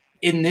out,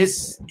 in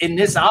this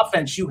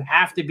offense, you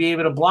have to be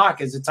able to block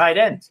as a tight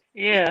end.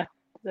 Yeah,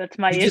 that's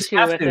my issue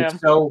with him.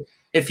 So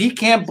if he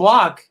can't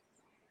block,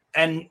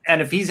 and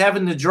if he's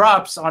having the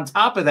drops on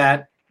top of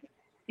that,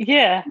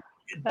 yeah,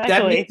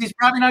 that means he's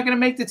probably not going to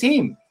make the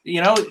team.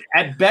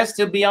 At best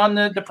he'll be on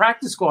the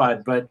practice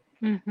squad, but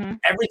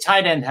every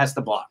tight end has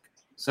to block.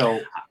 So,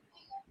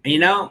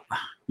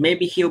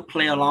 maybe he'll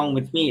play along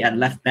with me at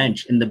left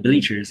bench in the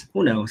bleachers.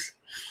 Who knows?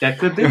 That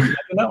could be. I don't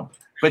know.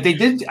 But they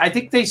did. I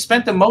think they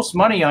spent the most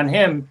money on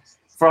him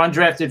for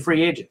undrafted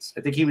free agents.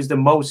 I think he was the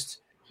most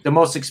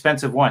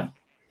expensive one.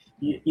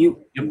 You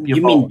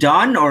mean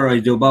Dunn or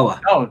Yeboah?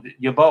 No,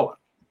 Yeboah.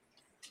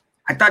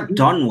 I thought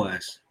Dunn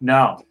was.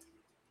 No.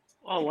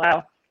 Oh,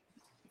 wow.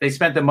 They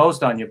spent the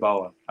most on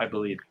Yeboah, I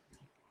believe.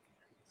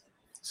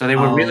 So they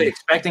were really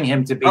expecting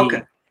him to be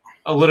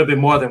a little bit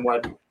more than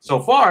what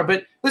so far.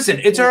 But listen,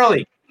 it's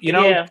early.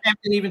 Camp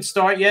didn't even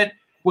start yet.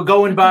 We're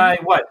going by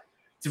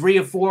 3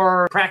 or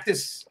 4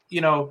 practices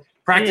so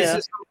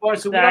far.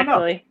 So we don't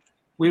know.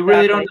 We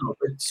really don't know.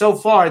 But so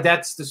far,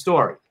 that's the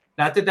story.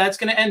 Not that that's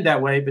going to end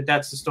that way, but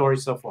that's the story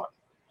so far.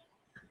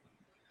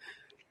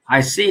 I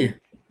see.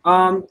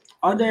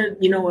 Other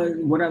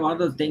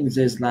things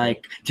is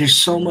like there's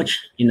so much,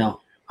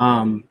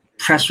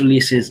 press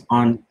releases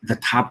on the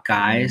top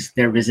guys.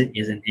 There isn't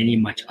any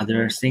much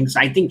other things.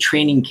 I think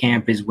training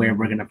camp is where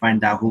we're gonna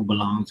find out who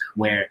belongs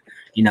where.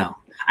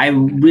 I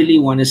really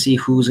want to see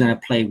who's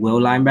gonna play will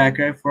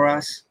linebacker for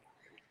us,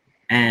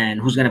 and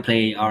who's gonna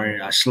play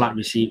our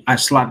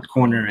slot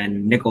corner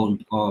and nickel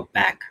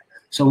back.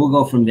 So we'll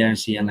go from there and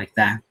see it like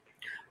that,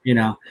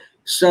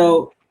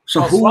 So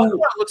who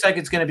looks like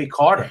it's going to be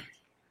Carter?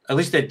 At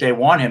least they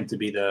want him to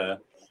be the.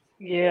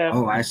 Yeah.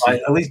 Oh, I see.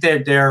 At least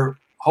they're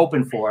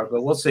hoping for it,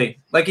 but we'll see.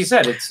 Like you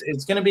said,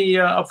 it's going to be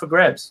up for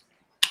grabs.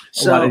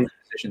 So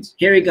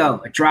here we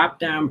go. A drop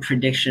down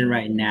prediction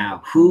right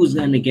now. Who's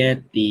going to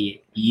get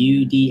the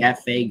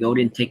UDFA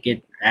golden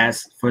ticket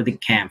for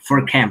camp?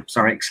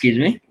 Sorry, excuse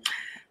me.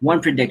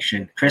 One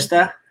prediction,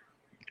 Krista.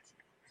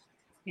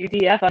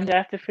 UDF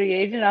undrafted free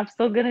agent. I'm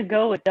still gonna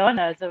go with Dunn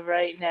as of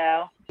right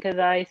now because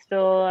I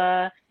still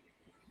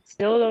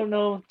don't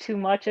know too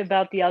much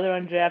about the other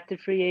undrafted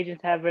free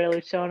agents have really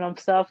shown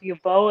himself.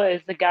 Yeboah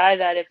is the guy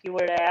that if you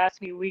were to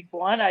ask me week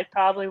 1, I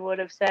probably would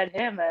have said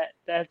him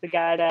as the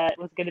guy that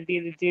was gonna be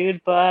the dude.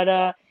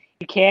 But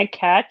you can't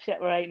catch it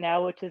right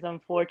now, which is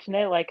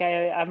unfortunate. Like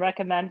I'm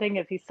recommending,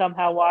 if you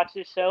somehow watch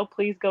the show,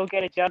 please go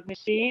get a jug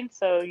machine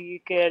so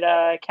you could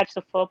catch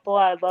the football.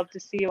 I'd love to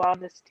see you on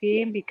this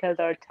team because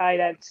our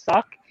tight ends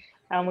suck,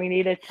 and we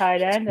need a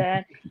tight end,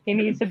 and he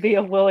needs to be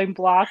a willing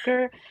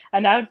blocker.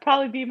 And that would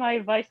probably be my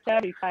advice to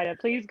every tight end.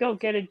 Please go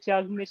get a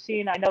jug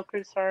machine. I know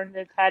Chris Hearn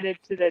is headed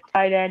to the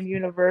tight end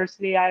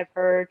university, I've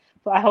heard.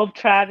 But I hope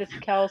Travis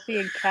Kelce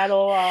and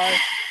Kettle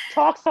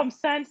talk some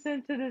sense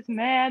into this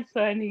man,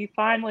 so and he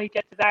finally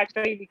gets his act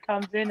straight. He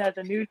comes in as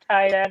a new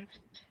tight end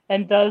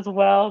and does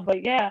well.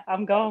 But yeah,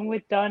 I'm going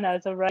with Dunn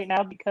as of right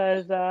now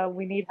because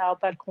we need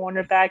help at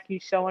cornerback.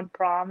 He's showing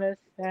promise,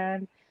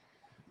 and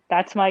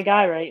that's my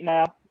guy right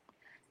now.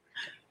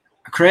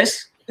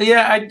 Chris?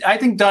 Yeah, I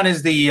think Dunn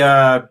is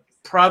the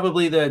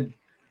probably the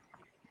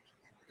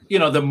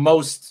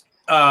most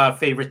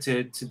favorite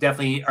to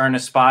definitely earn a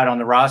spot on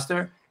the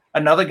roster.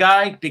 Another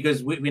guy,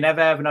 because we never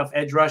have enough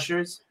edge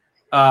rushers.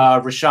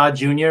 Rashad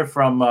Jr.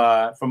 from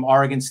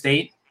Oregon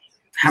State.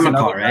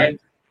 Hamilcar,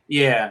 right?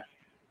 Yeah.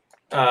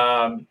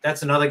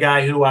 That's another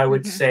guy who I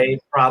would say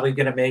probably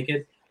going to make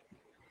it.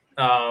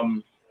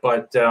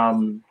 But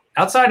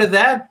outside of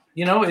that,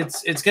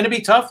 it's going to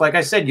be tough. Like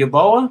I said,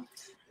 Yeboah,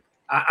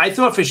 I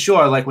thought for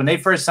sure, like when they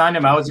first signed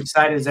him, I was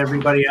excited as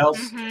everybody else.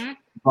 Mm-hmm.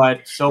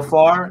 But so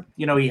far,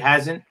 he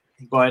hasn't.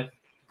 But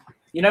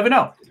you never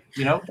know,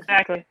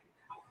 Exactly.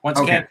 Once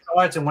camp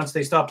starts and once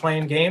they start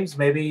playing games,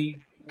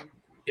 maybe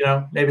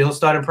he'll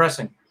start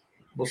impressing.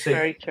 We'll see.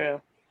 Very true.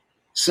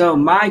 So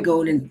my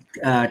golden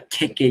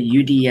ticket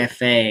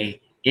UDFA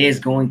is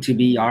going to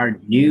be our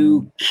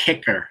new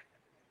kicker,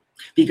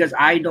 because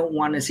I don't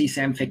want to see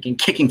Sam Ficken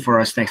kicking for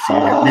us this year.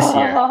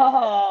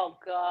 Oh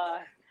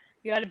God,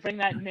 you got to bring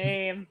that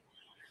name.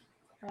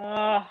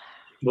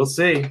 We'll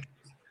see.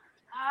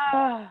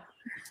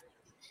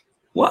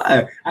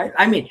 What?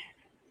 I mean,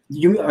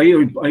 are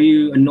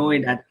you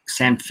annoyed at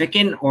Sam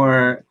Ficken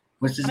or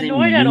what's his I'm name?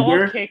 annoyed at all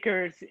Luger?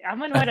 kickers.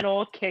 I'm annoyed at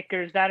all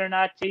kickers that are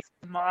not Jason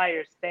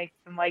Myers, thanks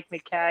to Mike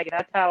McCaggan.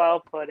 That's how I'll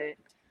put it.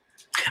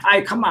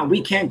 I come on,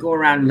 we can't go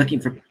around looking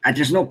for.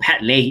 There's no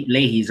Pat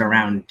Leahy's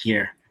around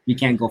here. We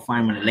can't go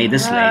find one late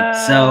this late.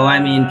 So I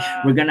mean,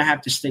 we're gonna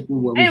have to stick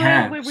with what we Hey,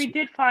 have. we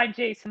did find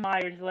Jason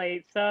Myers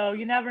late, so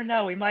you never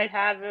know. We might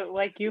have it,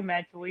 like you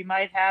mentioned, we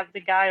might have the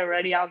guy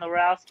already on the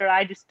roster.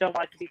 I just don't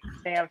want it to be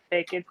Sam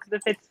Fickens, because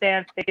if it's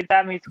Sam Fickens,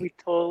 that means we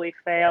totally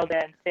failed,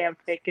 and Sam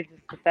Fickens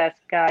is the best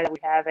guy that we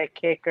have at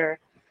kicker.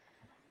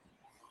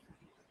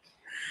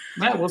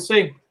 Yeah, we'll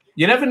see.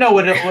 You never know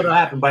what'll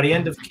happen by the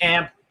end of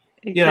camp.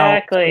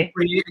 Exactly.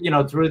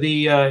 Through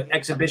the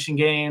exhibition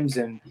games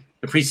and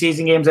the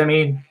preseason games. I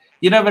mean,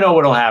 you never know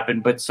what'll happen.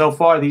 But so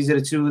far, these are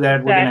the two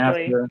that we're gonna have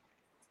to.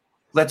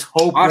 Let's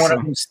hope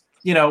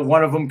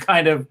one of them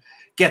kind of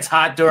gets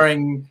hot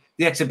during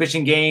the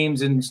exhibition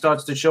games and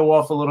starts to show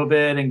off a little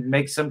bit and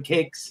make some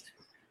kicks,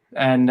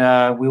 and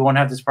we won't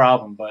have this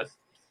problem. But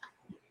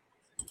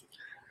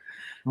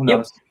who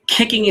knows? Yep.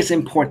 Kicking is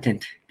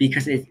important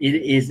because it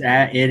is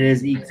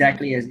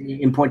exactly as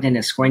important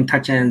as scoring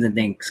touchdowns and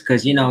things.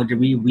 Because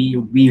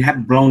we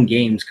have blown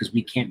games because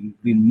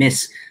we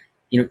miss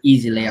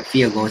easy layup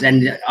field goals,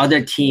 and the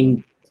other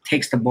team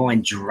takes the ball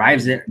and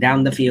drives it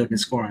down the field and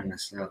score on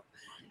us. So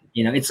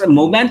it's a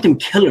momentum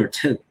killer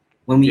too.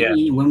 When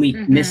we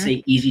miss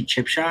a easy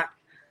chip shot,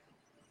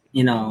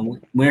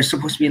 we're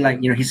supposed to be like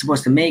he's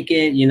supposed to make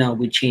it.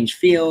 We change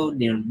field,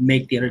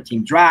 make the other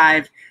team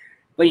drive,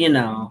 but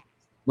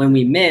when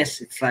we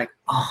miss, it's like,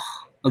 oh,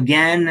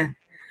 again,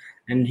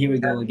 and here we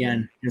go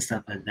again, and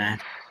stuff like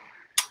that.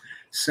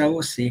 So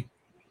we'll see.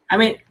 I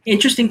mean,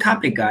 interesting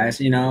topic, guys.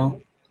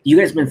 You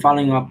guys been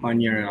following up on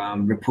your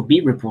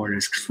beat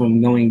reporters from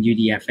knowing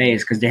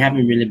UDFAs because there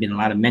haven't really been a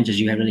lot of mentions.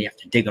 You really have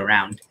to dig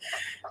around.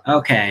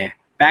 Okay,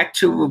 back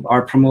to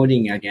our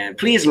promoting again.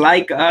 Please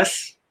like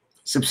us,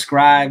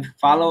 subscribe,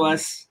 follow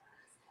us.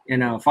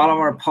 Follow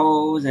our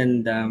polls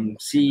and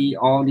see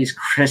all these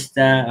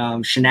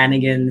Krista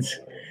shenanigans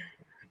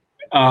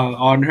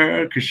on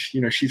her because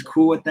she's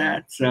cool with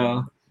that.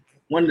 So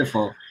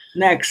wonderful.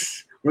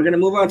 Next, we're gonna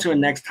move on to our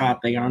next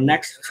topic. Our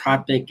next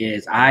topic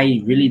is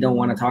I really don't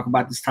want to talk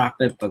about this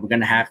topic, but we're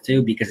gonna have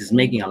to because it's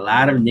making a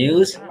lot of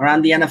news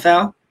around the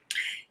NFL.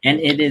 And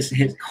it is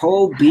his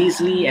Cole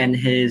Beasley and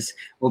his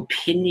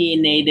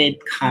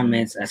opinionated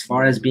comments as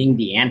far as being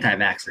the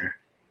anti-vaxxer.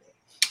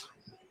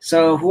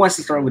 So who wants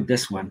to start with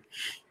this one?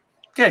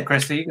 Okay,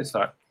 Christy, you can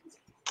start.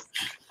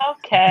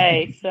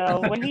 Okay, so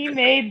when he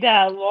made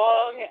that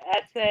long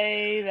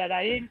essay that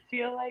I didn't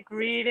feel like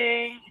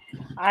reading,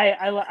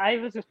 I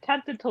was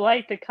tempted to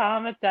like the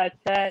comment that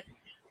said,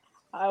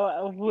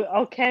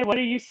 okay, what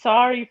are you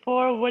sorry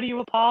for? What are you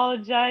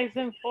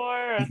apologizing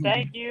for?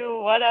 Thank you,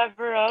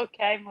 whatever.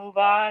 Okay, move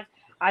on.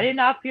 I did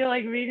not feel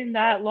like reading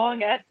that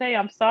long essay.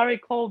 I'm sorry,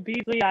 Cole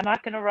Beasley. I'm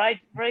not going to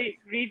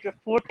read your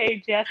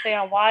 4-page essay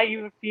on why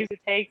you refuse to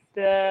take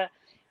the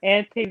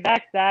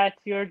anti-vax. That's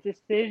your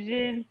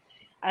decision.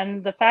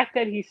 And the fact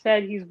that he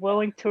said he's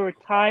willing to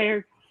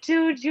retire,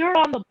 dude, you're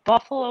on the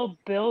Buffalo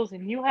Bills,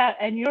 and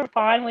you're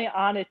finally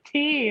on a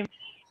team,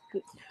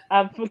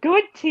 a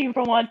good team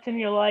for once in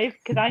your life.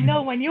 Because I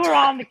know when you were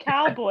on the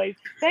Cowboys,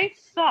 they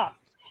sucked,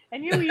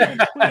 and you even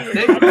tweeted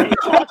that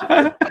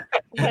they sucked.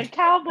 When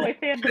Cowboy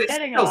fans are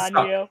getting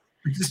on you,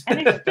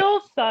 and they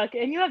still suck,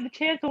 and you have the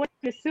chance to win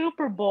the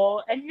Super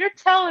Bowl, and you're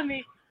telling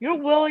me you're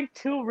willing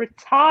to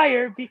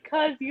retire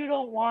because you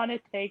don't want to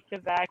take the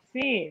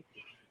vaccine.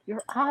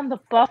 You're on the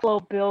Buffalo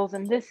Bills,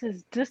 and this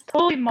is just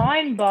totally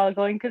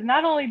mind-boggling because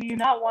not only do you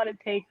not want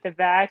to take the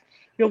vax,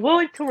 you're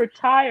willing to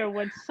retire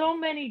when so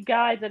many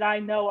guys that I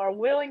know are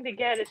willing to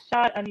get a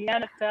shot on the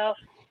NFL,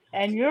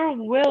 and you're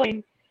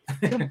willing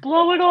to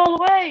blow it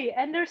all away.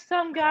 And there's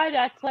some guy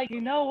that's like,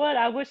 you know what?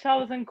 I wish I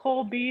was in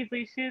Cole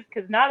Beasley's shoes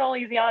because not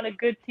only is he on a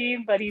good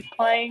team, but he's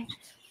playing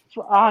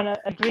on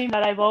a dream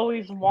that I've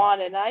always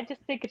wanted. And I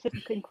just think it's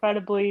just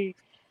incredibly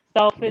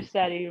selfish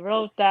that he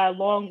wrote that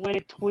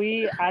long-winded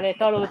tweet, and I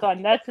thought it was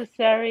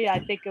unnecessary. I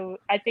think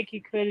he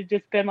could have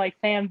just been like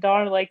Sam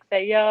Darnold, like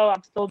say, "Yo,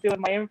 I'm still doing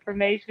my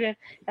information,"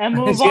 and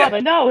move on.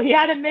 But no, he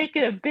had to make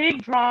it a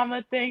big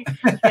drama thing.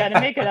 He had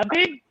to make it a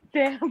big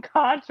damn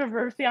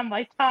controversy on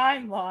my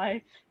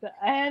timeline.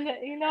 And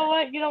you know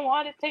what? You don't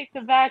want to take the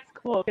vax,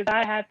 cool, because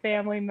I have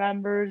family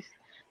members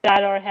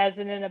that are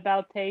hesitant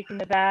about taking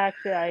the vax.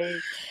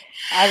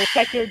 I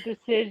respect your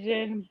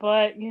decision,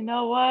 but you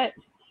know what?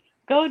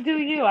 Go do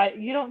you.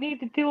 You don't need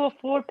to do a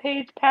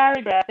 4-page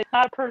paragraph. It's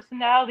not a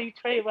personality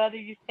trait whether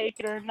you take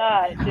it or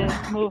not.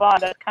 Just move on.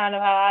 That's kind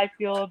of how I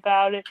feel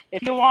about it.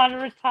 If you want to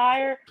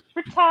retire,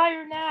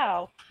 retire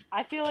now.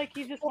 I feel like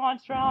he just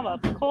wants drama.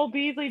 Cole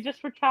Beasley,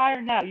 just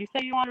retire now. You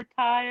say you want to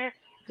retire,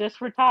 just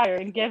retire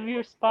and give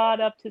your spot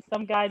up to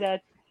some guy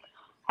that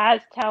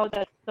has talent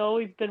that's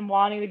always been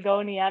wanting to go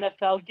in the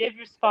NFL. Give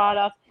your spot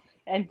up.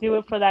 and do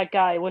it for that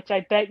guy, which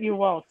I bet you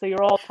won't. So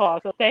you're all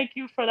talk. So thank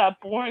you for that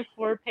boring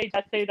 4-page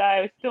essay that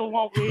I still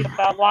won't read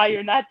about why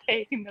you're not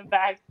taking the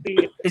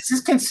vaccine. Is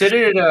this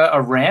considered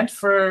a rant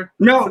for?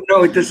 No,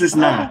 this is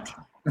not.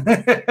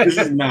 This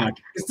is not.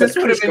 This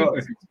would have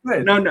Chris,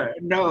 been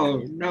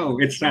no,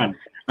 it's not.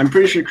 I'm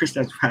pretty sure Chris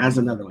has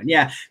another one.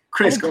 Yeah,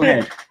 Chris, go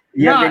ahead.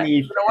 You have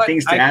any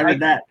things to add with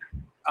that?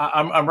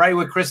 I'm right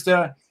with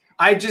Krista.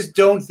 I just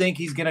don't think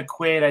he's going to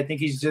quit. I think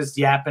he's just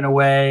yapping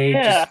away,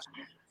 just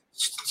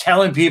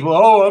telling people,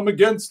 oh, I'm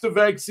against the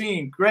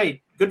vaccine.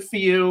 Great. Good for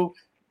you.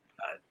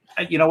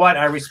 You know what?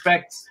 I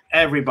respect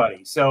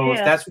everybody. So if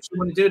that's what you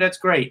want to do, that's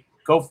great.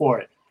 Go for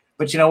it.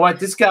 But you know what?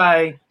 This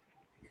guy,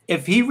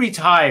 if he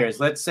retires,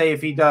 let's say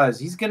if he does,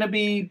 he's going to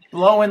be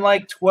blowing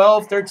like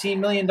 $12, $13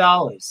 million.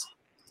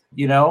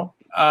 You know,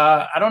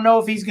 I don't know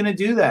if he's going to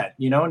do that,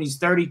 you know, and he's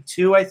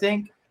 32, I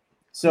think.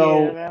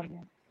 So,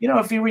 you know,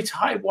 if he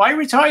retire, why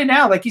retire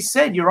now? Like you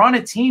said, you're on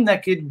a team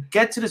that could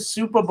get to the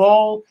Super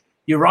Bowl.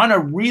 You're on a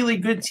really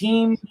good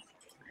team.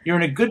 You're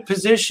in a good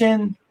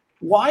position.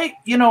 Why,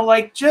 you know,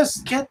 like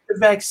just get the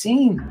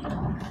vaccine.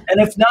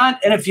 And if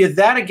not, and if you're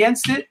that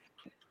against it,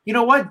 you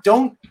know what?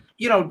 Don't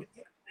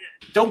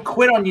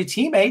quit on your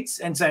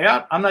teammates and say,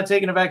 oh, I'm not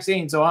taking a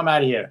vaccine, so I'm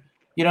out of here.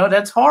 You know,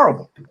 that's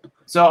horrible.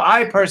 So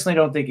I personally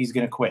don't think he's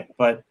going to quit,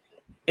 but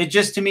it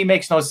just to me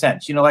makes no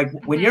sense. You know, like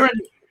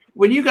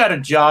when you got a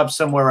job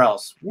somewhere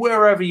else,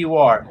 wherever you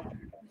are,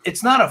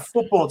 it's not a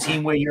football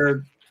team where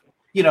you're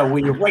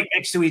right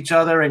next to each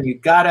other and you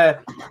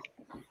gotta,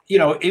 you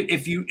know,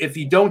 if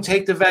you don't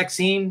take the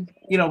vaccine,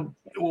 you know,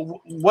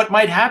 what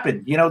might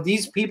happen? You know,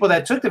 these people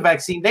that took the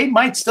vaccine, they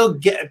might still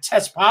get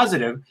test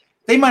positive.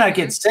 They might not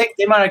get sick.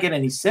 They might not get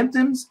any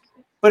symptoms,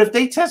 but if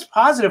they test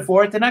positive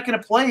for it, they're not going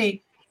to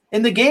play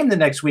in the game the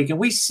next week. And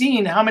we've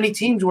seen how many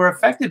teams were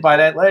affected by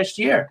that last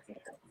year.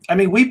 I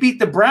mean, we beat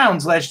the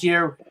Browns last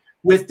year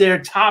with their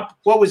top,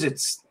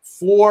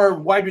 4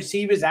 wide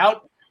receivers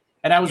out.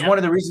 And that was one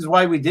of the reasons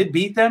why we did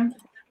beat them.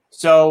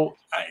 So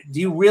do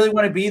you really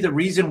want to be the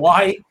reason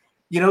why,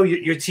 you know,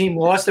 your team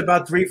lost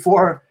about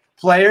 3-4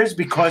 players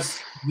because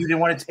you didn't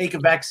want to take a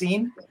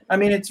vaccine? I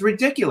mean, it's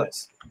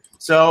ridiculous.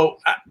 So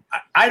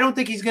I don't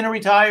think he's going to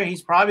retire.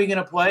 He's probably going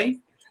to play.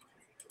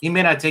 He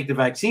may not take the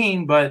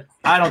vaccine, but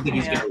I don't think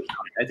he's going to retire.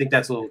 I think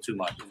that's a little too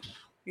much.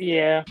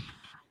 Yeah.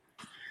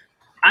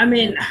 I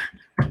mean,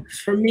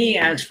 for me,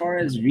 as far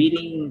as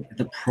reading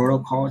the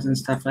protocols and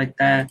stuff like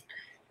that,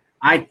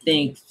 I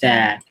think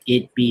that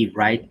it'd be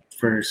right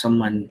for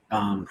someone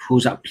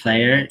who's a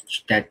player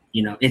that,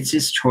 you know, it's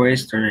his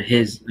choice or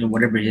his,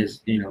 whatever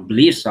his, you know,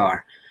 beliefs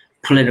are,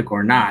 political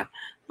or not.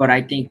 But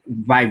I think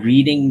by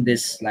reading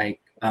this, like,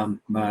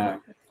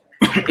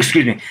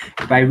 excuse me,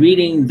 by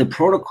reading the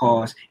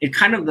protocols, it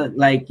kind of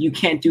like you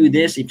can't do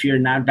this if you're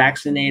not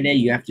vaccinated.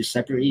 You have to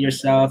separate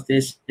yourself.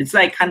 It's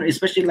like kind of,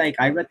 especially like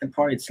I read the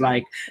part. It's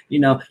like, you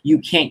know, you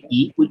can't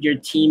eat with your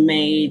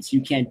teammates.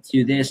 You can't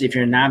do this if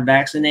you're not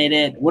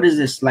vaccinated. What is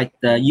this, like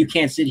the you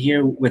can't sit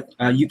here with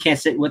you can't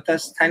sit with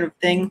us kind of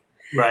thing,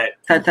 right?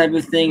 That type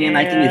of thing. And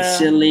I think it's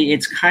silly.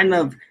 It's kind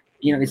of,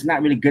 you know, it's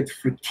not really good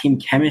for team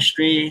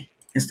chemistry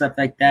and stuff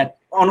like that.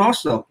 And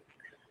also,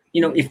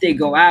 you know, if they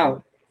go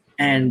out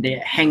and they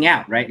hang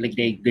out, right? Like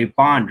they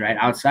bond, right,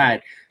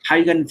 outside. How are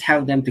you going to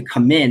tell them to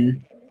come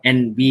in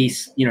and be,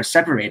 you know,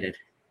 separated?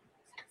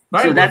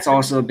 Right. So that's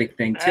also a big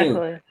thing too.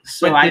 Exactly.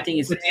 So I think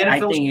it's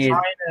trying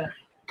to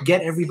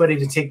get everybody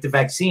to take the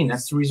vaccine.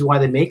 That's the reason why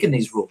they're making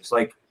these rules.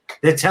 Like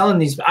they're telling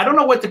these. I don't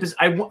know what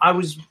I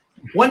was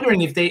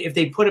wondering if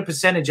they put a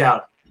percentage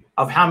out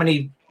of how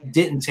many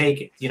didn't take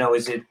it. You know,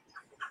 is it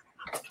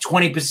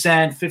 20%,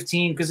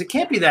 15%? Because it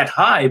can't be that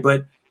high,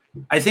 but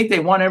I think they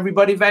want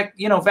everybody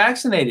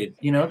vaccinated.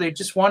 You know, they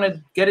just want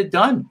to get it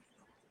done.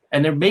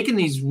 And they're making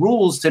these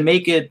rules to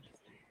make it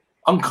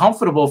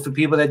uncomfortable for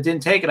people that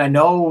didn't take it. I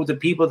know the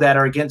people that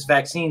are against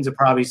vaccines are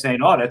probably saying,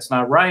 oh, that's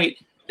not right.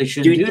 They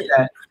shouldn't do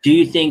that. Do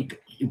you think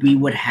we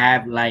would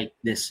have like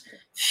this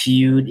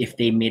feud if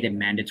they made it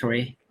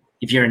mandatory?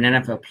 If you're an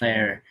NFL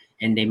player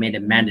and they made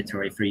it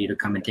mandatory for you to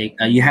come and take,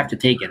 you have to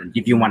take it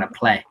if you want to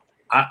play.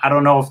 I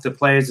don't know if the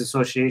Players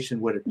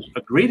Association would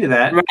agree to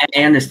that. Right,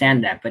 I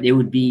understand that, but it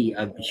would be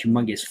a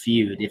humongous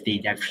feud if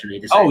they actually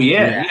decided to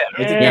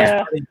do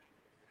that.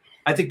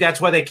 I think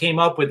that's why they came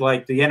up with,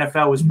 like, the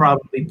NFL was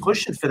probably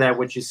pushing for that,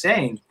 what you're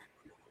saying.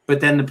 But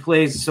then the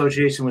Players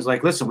Association was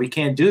like, listen, we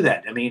can't do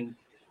that. I mean,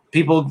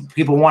 people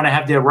want to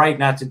have their right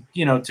not to,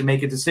 you know, to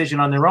make a decision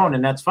on their own,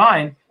 and that's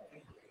fine.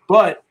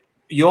 But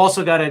you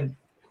also got to,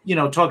 you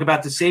know, talk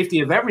about the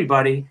safety of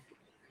everybody.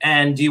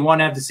 And do you want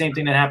to have the same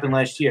thing that happened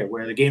last year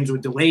where the games were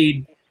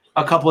delayed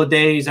a couple of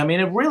days? I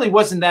mean, it really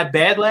wasn't that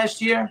bad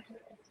last year.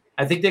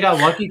 I think they got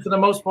lucky for the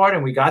most part,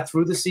 and we got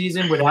through the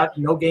season without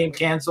no game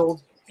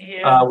canceled.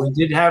 Yeah. We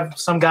did have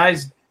some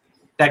guys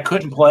that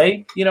couldn't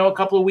play, you know, a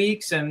couple of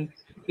weeks. And,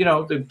 you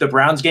know, the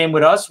Browns game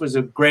with us was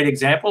a great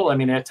example. I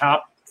mean, their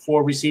top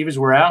 4 receivers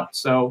were out.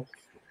 So,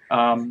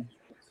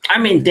 I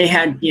mean, they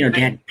had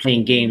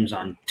playing games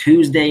on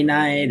Tuesday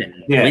night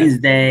and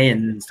Wednesday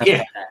and stuff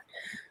like that.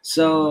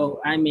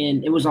 So I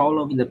mean, it was all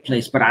over the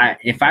place. But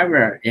if I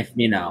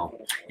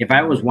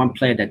was one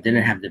player that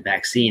didn't have the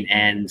vaccine,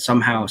 and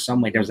somehow,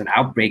 some way, there was an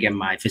outbreak in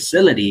my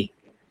facility,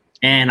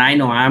 and I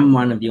know I'm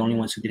one of the only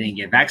ones who didn't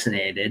get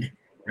vaccinated,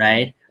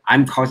 right?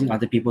 I'm causing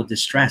other people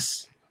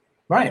distress,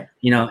 Right.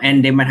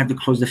 and they might have to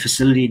close the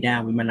facility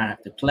down. We might not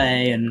have to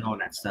play and all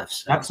that stuff.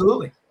 So,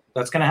 Absolutely.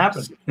 That's going to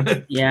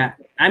happen. yeah,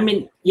 I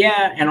mean,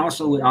 yeah, and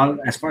also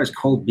as far as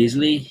Cole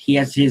Beasley,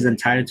 he's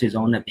entitled to his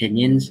own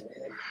opinions,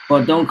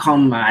 but don't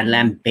come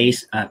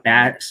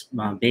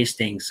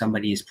basting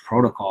somebody's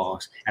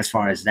protocols as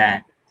far as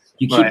that.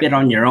 You keep Right. it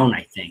on your own,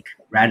 I think,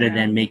 rather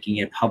than making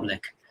it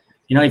public.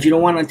 If you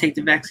don't want to take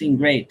the vaccine,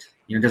 great.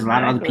 There's a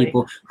lot of other Exactly.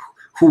 people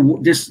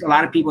there's a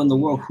lot of people in the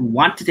world who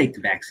want to take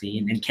the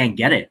vaccine and can't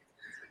get it.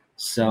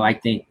 So I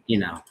think,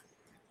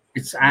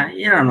 it's I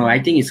don't know.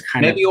 I think it's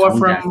kind Maybe of offer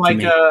tone deaf him to like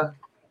me.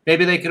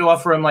 maybe they could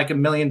offer him like $1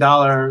 million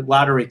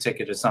lottery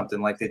ticket or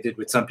something like they did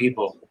with some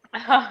people.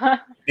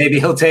 Maybe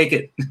he'll take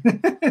it.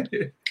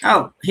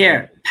 Oh,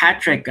 here,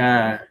 Patrick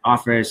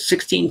offers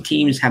 16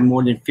 teams have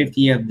more than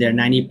 50 of their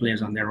 90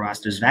 players on their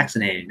rosters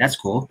vaccinated. That's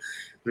cool.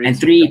 And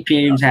 3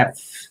 teams have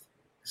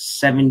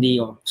 70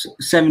 or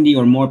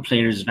more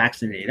players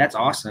vaccinated. That's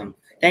awesome.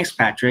 Thanks,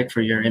 Patrick,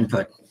 for your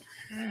input.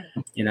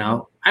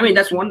 I mean,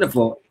 that's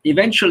wonderful.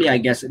 Eventually, I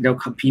guess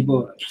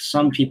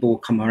some people will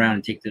come around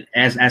and take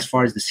as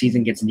far as the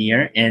season gets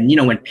near, and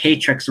when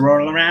paychecks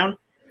roll around,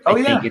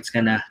 I think it's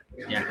gonna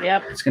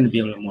it's gonna be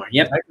a little more.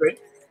 Yep. I agree.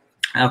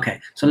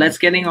 Okay, so let's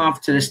getting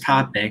off to this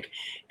topic,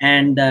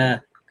 and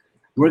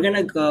we're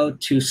gonna go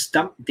to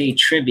Stump Day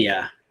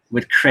Trivia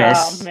with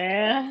Chris. Oh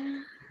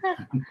man.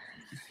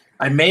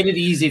 I made it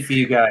easy for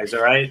you guys,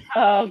 all right?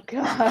 Oh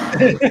god.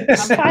 I'm kinda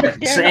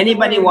scared So of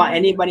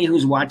anybody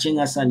who's watching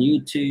us on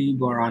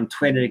YouTube or on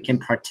Twitter can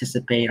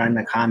participate on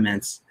the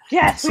comments.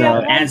 Yes.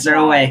 So answer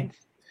away.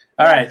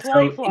 All right,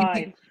 so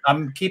so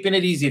I'm keeping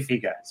it easy for you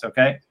guys,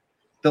 okay?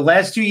 The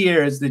last 2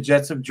 years, the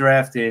Jets have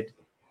drafted,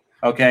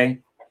 okay?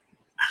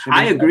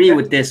 I agree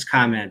with this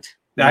comment.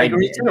 I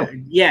agree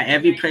too. Yeah,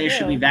 every player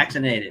should be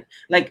vaccinated.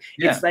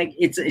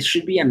 It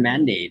should be a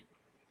mandate,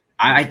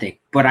 I think.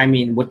 But I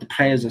mean, what the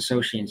Players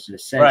Association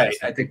says. Right,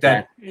 I think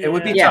that it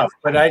would be tough,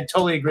 but I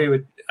totally agree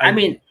with.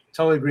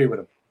 Totally agree with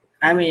him.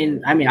 I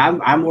mean,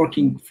 I'm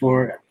working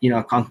for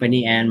a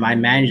company, and my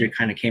manager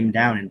kind of came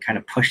down and kind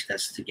of pushed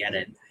us to get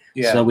it.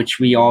 Yeah. So which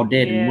we all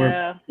did, and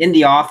we're in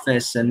the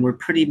office, and we're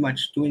pretty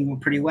much doing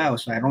pretty well.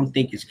 So I don't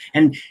think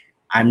and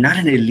I'm not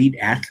an elite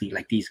athlete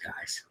like these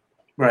guys.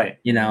 Right.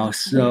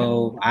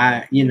 So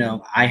I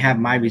have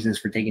my reasons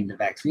for taking the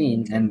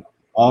vaccine, and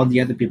all the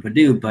other people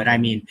do. But I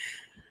mean,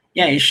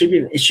 yeah, it should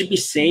be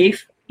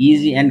safe,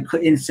 easy, and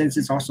since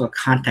it's also a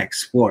contact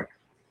sport,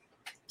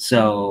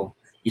 so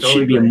it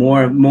should be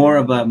more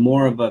of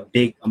a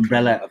big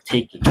umbrella of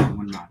taking and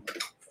whatnot.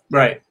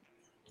 Right.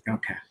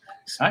 Okay.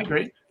 I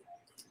agree.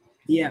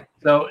 Yeah.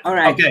 So all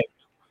right. Okay.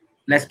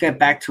 Let's get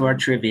back to our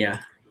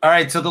trivia. All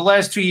right. So the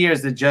last 2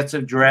 years, the Jets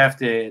have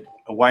drafted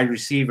a wide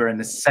receiver in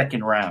the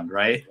second round,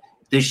 right?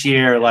 This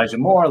year, Elijah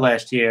Moore.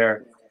 Last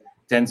year,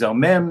 Denzel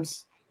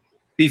Mims.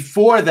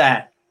 Before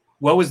that,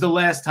 what was the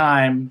last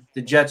time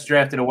the Jets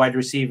drafted a wide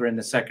receiver in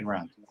the second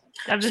round?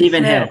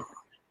 Stephen Hill.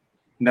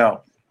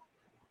 No.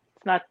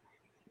 It's not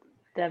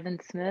Devin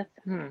Smith.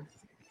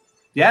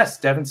 Yes,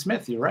 Devin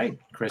Smith. You're right,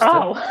 Krista.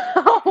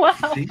 Oh,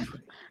 wow.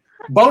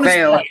 Bonus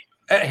point.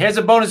 Here's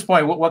a bonus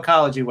point. What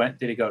college did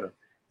he go to?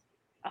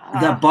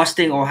 The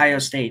Boston, Ohio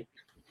State.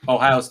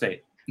 Ohio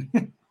State.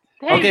 Hey,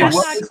 Okay, that's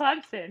not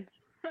Clemson.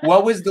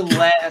 What was the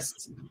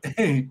last?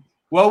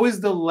 What was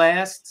the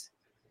last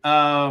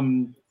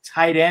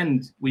tight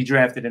end we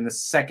drafted in the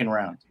second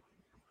round?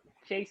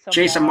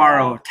 Jason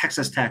Morrow,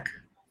 Texas Tech.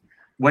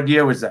 What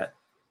year was that?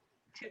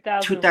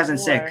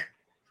 2006.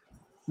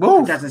 Woo.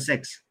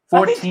 2006.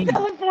 14.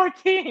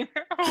 2014.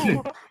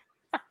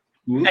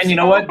 And you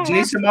know what?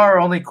 Jason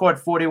Morrow only caught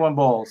 41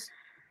 balls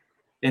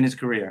in his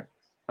career.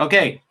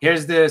 Okay,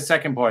 here's the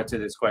second part to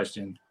this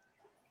question.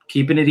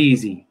 Keeping it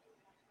easy.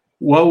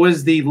 What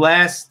was the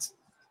last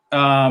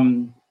tight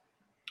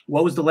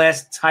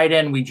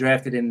end we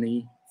drafted in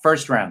the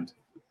first round?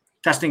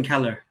 Justin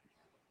Keller.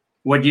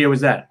 What year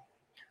was that?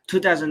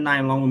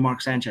 2009, along with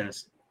Mark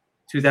Sanchez.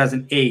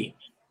 2008.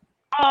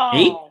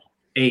 Oh.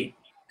 8.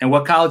 And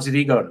what college did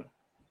he go to?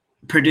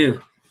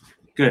 Purdue.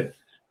 Good.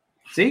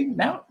 See,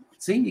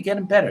 you're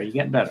getting better. You're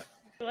getting better.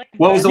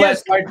 What was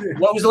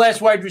the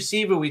last wide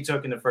receiver we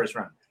took in the first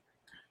round?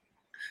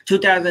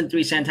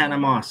 2003, Santana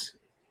Moss.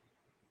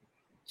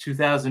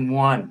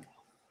 2001.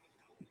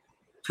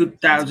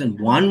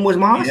 2001 was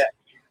Moss? Yeah.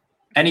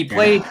 And he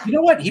played, you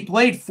know what? He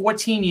played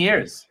 14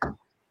 years.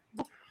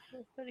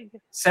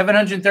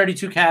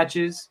 732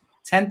 catches,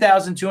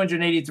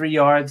 10,283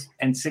 yards,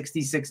 and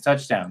 66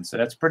 touchdowns. So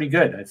that's pretty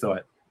good, I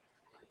thought.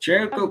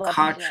 Jericho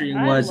Cotchery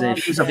was a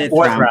fifth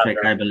fourth round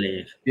pick, rounder. I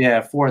believe.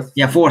 Yeah, fourth.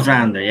 Yeah, fourth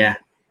rounder, yeah.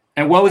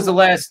 And what was the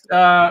last?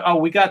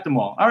 We got them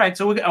all. All right,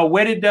 so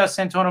where did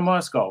Santana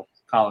Moss go?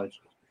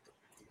 College.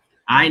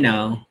 I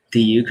know. Do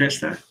you,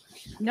 Krista?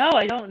 No,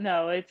 I don't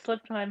know. It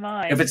slipped my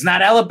mind. If it's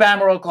not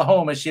Alabama or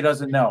Oklahoma, she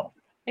doesn't know.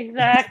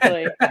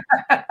 Exactly.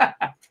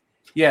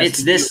 Yes.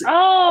 It's this.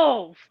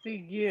 Oh,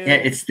 you. Yeah,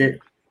 it's the.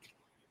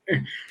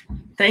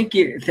 Thank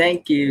you,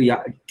 D.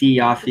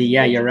 Offie.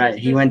 Yeah, you're right.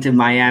 He went to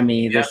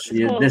Miami. Yeah,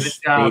 This Good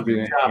job,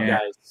 yeah.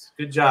 guys.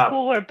 Good job.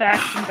 Cool, we're back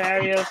from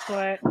Barrios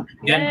Point.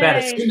 Getting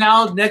better. See,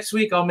 now next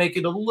week I'll make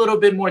it a little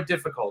bit more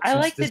difficult. I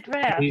like the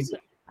draft.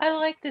 I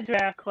like the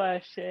draft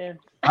question.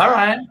 All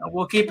right,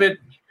 we'll keep it.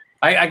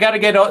 I got to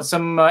get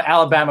some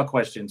Alabama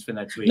questions for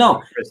next week.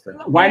 No,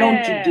 why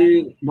don't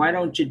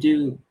you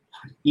do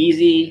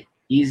easy,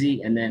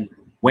 and then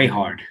way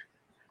hard?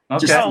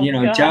 Okay.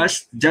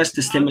 Just just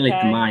to stimulate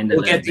the mind.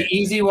 We'll get the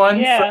easy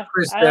one for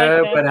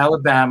Krista, but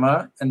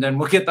Alabama, and then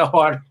we'll get the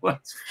hard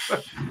ones.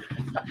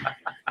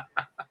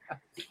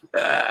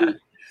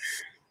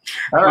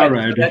 All right,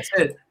 so that's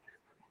it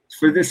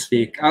for this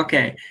week.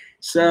 Okay,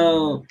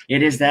 so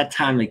it is that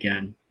time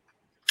again.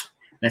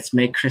 Let's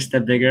make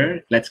Krista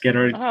bigger. Let's get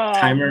our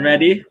timer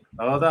ready.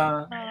 Hold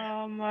on.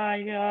 Oh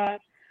my God.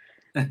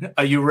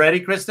 Are you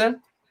ready, Krista?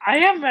 I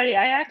am ready.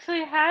 I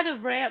actually had a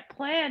rant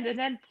planned, and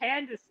then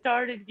Panda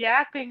started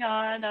yapping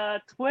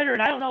on Twitter,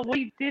 and I don't know what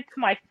he did to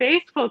my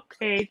Facebook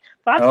page.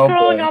 But I'm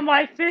scrolling on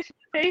my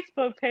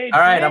Facebook page.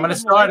 All right, I'm going to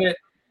start it.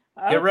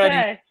 Get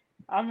ready.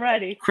 I'm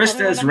ready.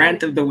 Krista's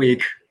rant of the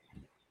week.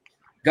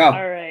 Go.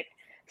 All right.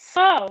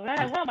 So when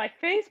I went on my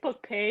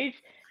Facebook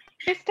page,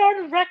 they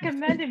started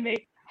recommending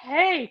me,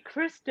 hey,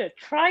 Krista,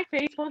 try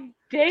Facebook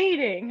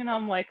dating. And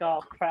I'm like, oh,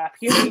 crap,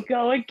 here we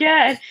go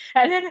again.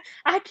 And then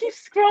I keep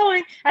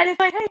scrolling, and it's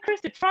like, hey,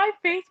 Krista, try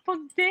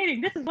Facebook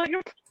dating. This is what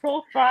your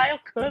profile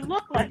could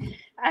look like.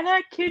 And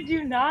I kid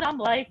you not, I'm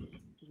like,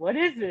 what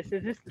is this?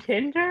 Is this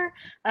Tinder?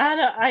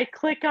 And I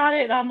click on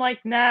it, and I'm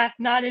like, nah,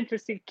 not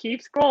interested.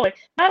 Keep scrolling.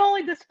 Not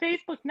only does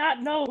Facebook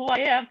not know who I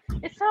am,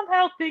 it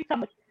somehow thinks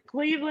I'm a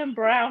Cleveland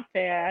Brown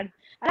fan.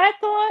 And I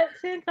thought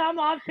since I'm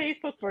on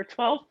Facebook for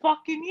 12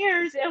 fucking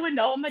years, it would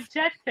know I'm a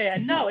Jet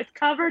fan. No, it's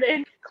covered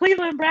in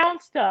Cleveland Brown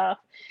stuff.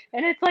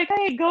 And it's like,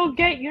 hey, go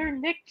get your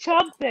Nick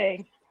Chubb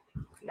thing.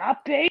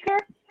 Not Baker?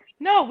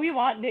 No,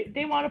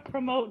 they want to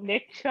promote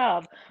Nick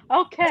Chubb.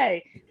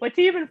 Okay, what's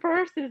even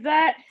worse is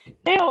that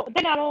they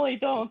not only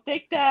don't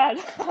think that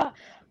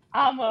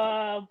I'm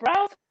a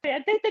Browns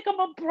fan, they think I'm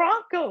a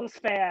Broncos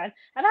fan.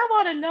 And I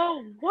want to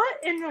know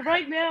what in the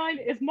right mind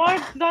is Mark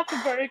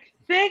Zuckerberg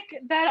think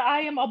that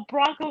I am a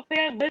Bronco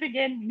fan living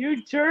in New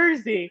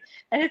Jersey.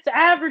 And it's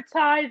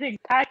advertising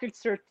Patrick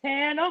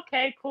Surtain.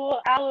 Okay,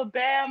 cool.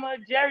 Alabama,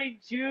 Jerry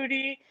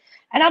Jeudy.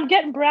 And I'm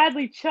getting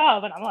Bradley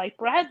Chubb. And I'm like,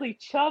 Bradley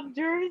Chubb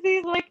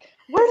jerseys? Like,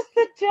 where's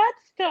the Jet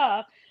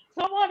stuff?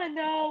 So I want to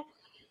know,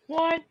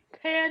 one,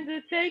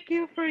 Panda, thank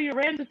you for your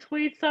random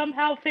tweet.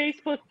 Somehow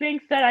Facebook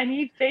thinks that I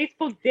need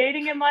Facebook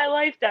dating in my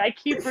life, that I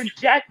keep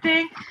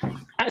rejecting,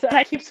 and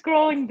I keep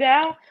scrolling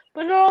down.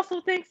 But it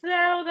also thinks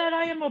now that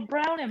I am a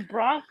Brown and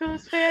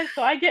Broncos fan,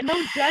 so I get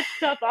no Jet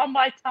stuff on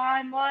my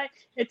timeline.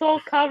 It's all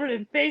covered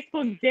in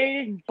Facebook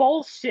dating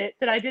bullshit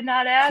that I did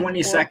not ask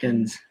 20 for.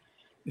 seconds.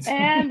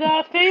 And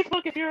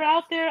Facebook, if you're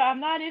out there,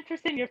 I'm not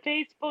interested in your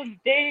Facebook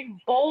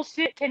dating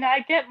bullshit. Can I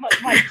get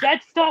my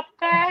Jet stuff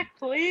back,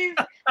 please?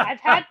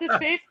 I've had this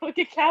Facebook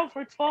account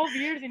for 12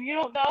 years, and you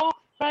don't know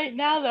right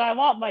now that I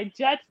want my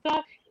Jet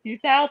stuff. You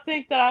now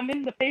think that I'm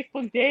in the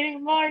Facebook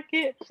dating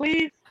market?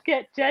 Please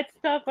get Jet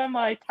stuff on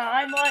my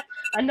timeline.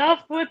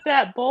 Enough with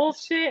that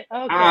bullshit.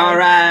 Okay. All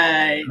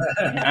right.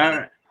 All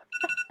right.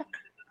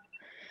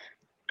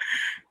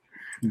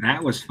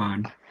 That was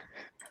fun.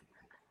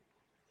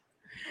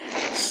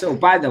 So,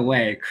 by the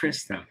way,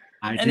 Krista,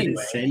 I didn't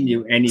send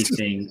you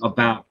anything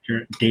about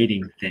your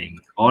dating thing.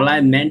 All I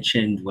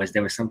mentioned was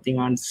there was something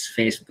on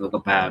Facebook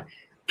about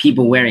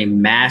people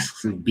wearing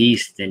masks of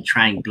beasts and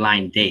trying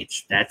blind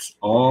dates. That's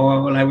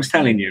all I was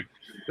telling you.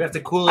 We have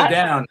to cool her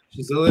down.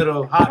 She's a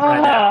little hot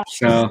right now.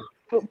 So,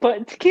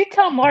 but can you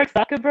tell Mark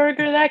Zuckerberg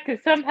that?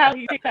 Because somehow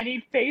he thinks I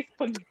need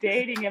Facebook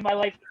dating in my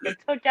life. It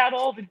took out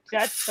all the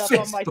Jet stuff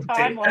on my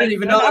timeline. I didn't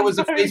even know that was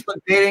a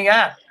Facebook dating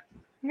app.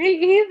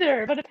 Me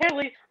either. But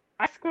apparently,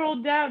 I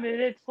scrolled down and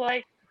it's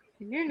like,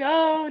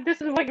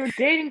 this is what your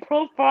dating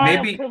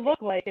profile could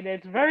look like, and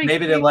it's very.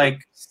 Maybe they're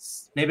like,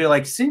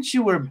 since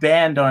you were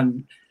banned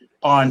on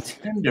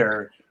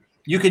Tinder,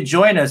 you could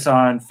join us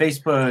on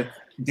Facebook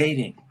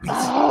dating.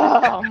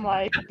 Oh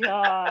my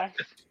gosh.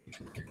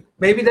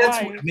 Maybe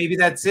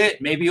that's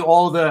it. Maybe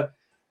all the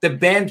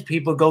banned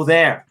people go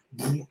there.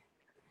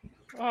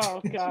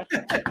 Oh gosh.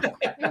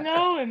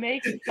 It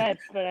makes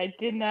sense, but I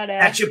did not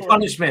ask. That's your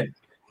punishment.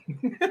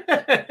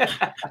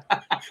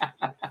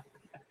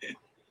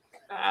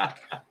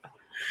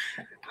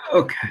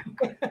 Okay.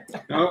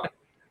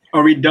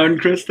 Are we done,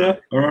 Krista?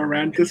 Or our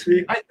rant this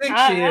week? I think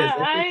she is.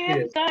 I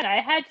am done. I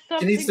had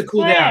something. She needs to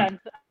cool down.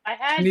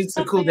 She needs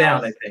to cool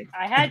down, I think.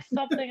 I had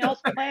something else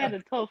planned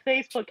until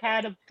Facebook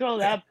had to throw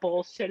that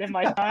bullshit in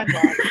my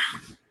timeline.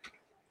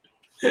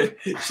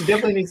 She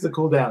definitely needs to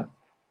cool down.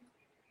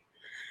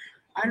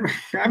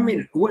 I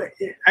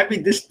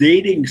mean, this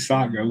dating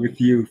saga with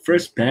you.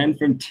 First banned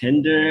from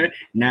Tinder,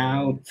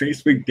 now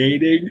Facebook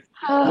dating.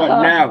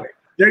 What now?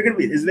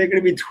 Is there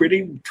gonna be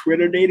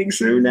Twitter dating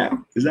soon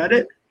now? Is that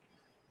it?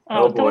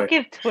 Oh, boy. don't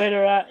give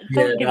Twitter.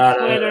 Don't give no,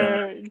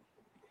 Twitter.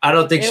 I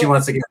don't think she It-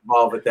 wants to get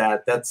involved with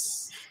that.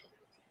 That's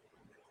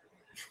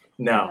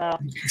no. No.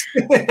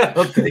 I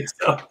don't think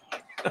so.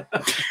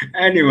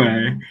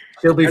 Anyway,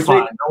 She'll be As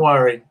fine. we- Don't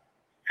worry.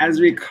 as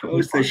we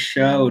close the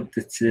show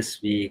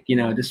this week,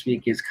 this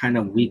week is kind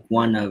of week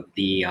one of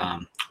the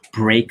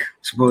break,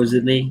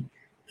 supposedly,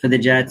 for the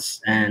Jets,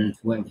 and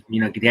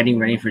getting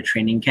ready for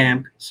training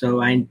camp.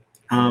 So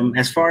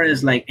as far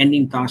as like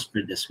ending thoughts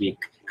for this week,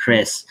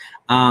 Chris,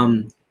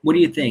 what do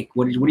you think?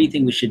 What do you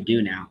think we should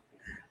do now?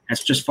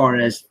 As just far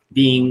as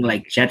being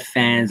like Jet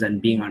fans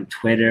and being on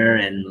Twitter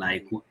and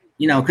like,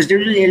 because there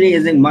really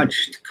isn't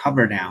much to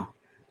cover now.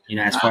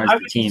 As far as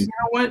the team. You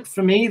know what?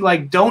 For me,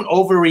 like, don't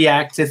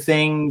overreact to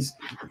things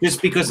just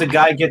because a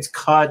guy gets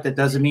cut. That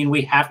doesn't mean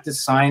we have to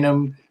sign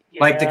him.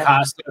 Like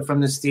DeCosta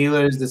from the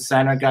Steelers, the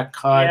center got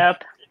cut.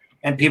 Yep.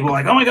 And people are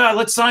like, oh my God,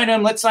 let's sign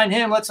him. Let's sign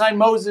him. Let's sign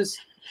Moses.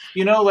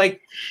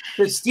 Like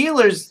the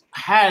Steelers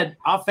had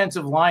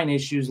offensive line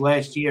issues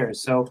last year.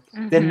 So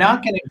they're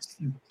not going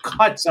to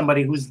cut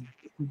somebody who's,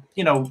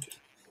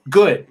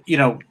 good,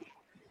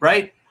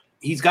 right?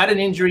 He's got an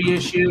injury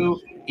issue.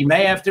 He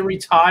may have to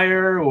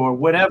retire or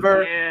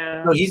whatever.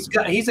 Yeah. So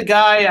he's a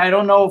guy I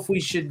don't know if we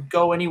should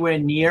go anywhere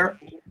near.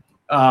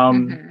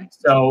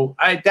 So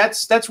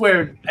that's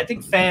where I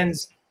think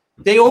fans,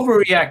 they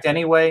overreact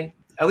anyway.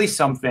 At least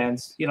some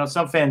fans.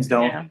 Some fans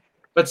don't. Yeah.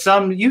 But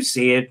some, you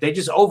see it. They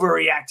just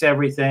overreact to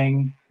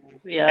everything.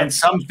 Yeah. And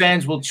some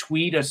fans will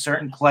tweet a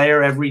certain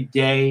player every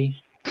day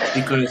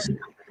because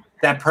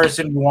that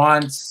person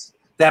wants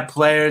that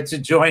player to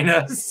join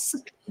us.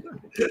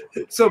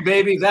 So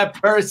maybe that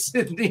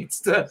person needs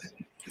to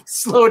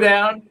slow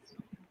down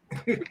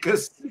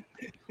because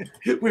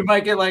we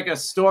might get like a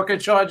stalker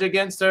charge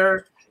against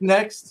her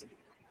next.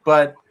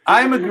 But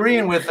I'm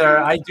agreeing with her.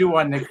 I do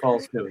want Nick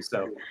Foles too.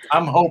 So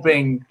I'm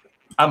hoping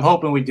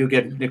we do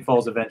get Nick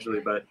Foles eventually,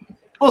 but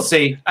we'll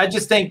see. I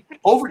just think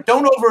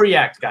don't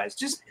overreact, guys.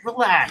 Just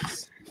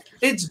relax.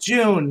 It's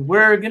June.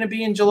 We're gonna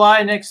be in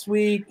July next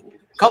week.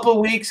 Couple of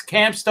weeks,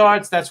 camp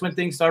starts. That's when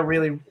things start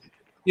really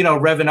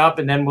revving up,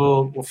 and then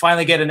we'll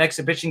finally get an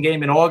exhibition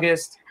game in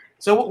August.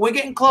 So we're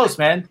getting close,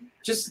 man.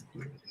 Just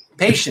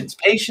patience.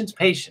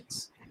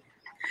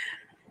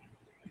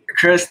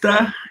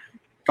 Krista,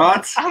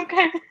 thoughts? I'm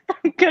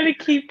gonna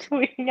keep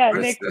tweeting at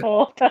Nick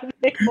Foles.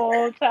 Nick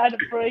Foles tried to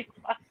break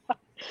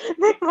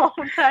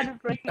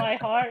my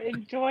heart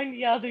and join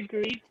the other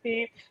great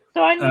team.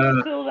 So I need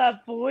to fill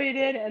that void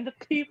in, and the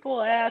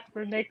people asked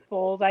for Nick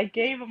Foles. I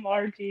gave him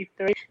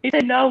RG3. He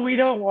said, no, we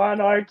don't want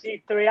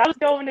RG3. I was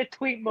going to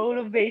tweet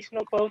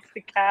motivational quotes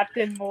to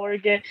Captain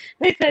Morgan.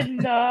 They said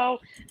no.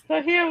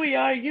 So here we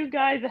are. You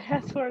guys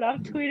asked for it.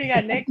 I'm tweeting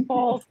at Nick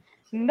Foles.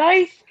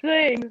 Nice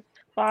things,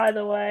 by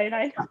the way. And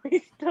I know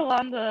he's still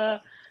on the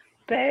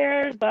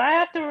Bears, but I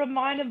have to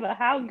remind him of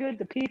how good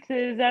the pizza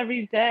is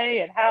every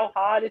day and how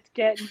hot it's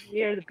getting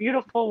here, the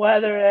beautiful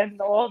weather, and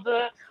all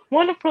the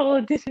wonderful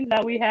additions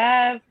that we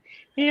have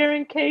here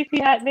in case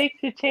he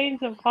makes a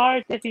change of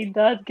heart if he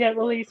does get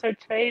released or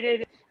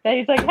traded. That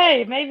he's like,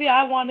 hey, maybe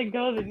I want to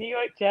go to the New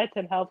York Jets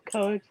and help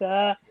coach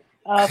Zach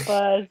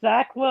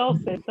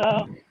Wilson.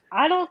 So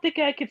I don't think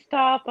I could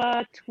stop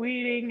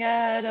tweeting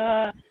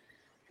at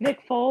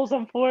Nick Foles,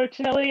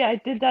 unfortunately. I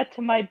did that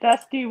to my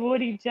bestie,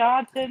 Woody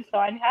Johnson, so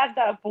I have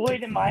that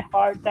void in my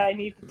heart that I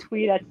need to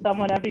tweet at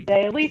someone every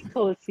day, at least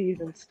till the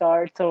season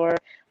starts, or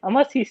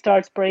unless he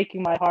starts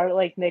breaking my heart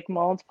like Nick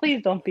Mullins.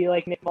 Please don't be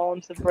like Nick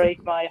Mullins and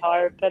break my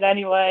heart. But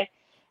anyway,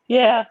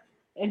 yeah,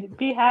 and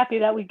be happy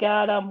that we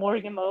got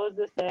Morgan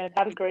Moses, and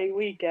have a great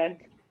weekend.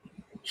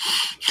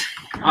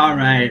 All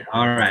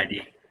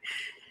righty.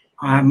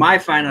 My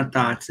final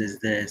thoughts is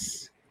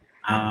this.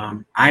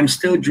 I'm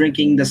still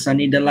drinking the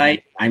Sunny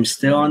Delight. I'm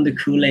still on the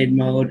Kool-Aid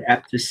mode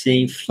after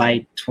seeing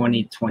Flight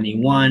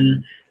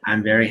 2021.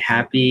 I'm very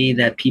happy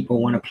that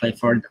people want to play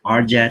for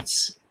our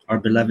Jets, our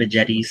beloved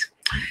Jetties.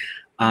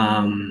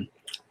 I'm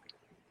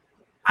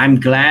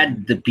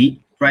glad the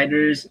beat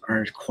writers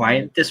are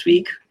quiet this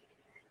week.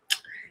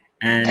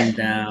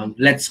 And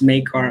let's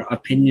make our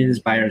opinions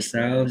by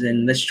ourselves,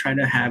 and let's try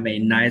to have a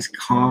nice,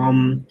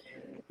 calm,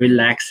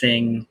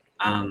 relaxing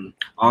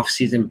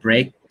off-season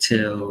break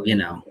till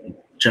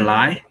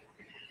July.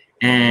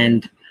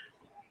 And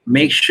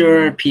make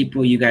sure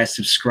you guys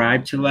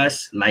subscribe to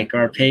us, like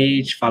our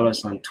page, follow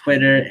us on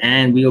Twitter,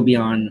 and we will be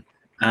on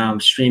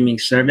streaming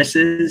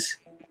services,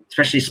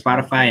 especially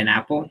Spotify and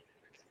Apple.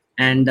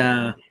 And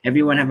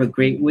everyone have a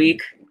great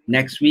week.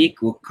 Next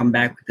week we'll come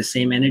back with the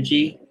same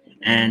energy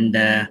and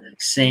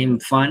same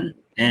fun,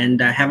 and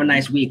have a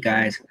nice week,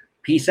 guys.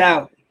 Peace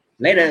out.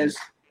 Laters.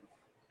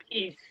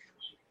 Peace.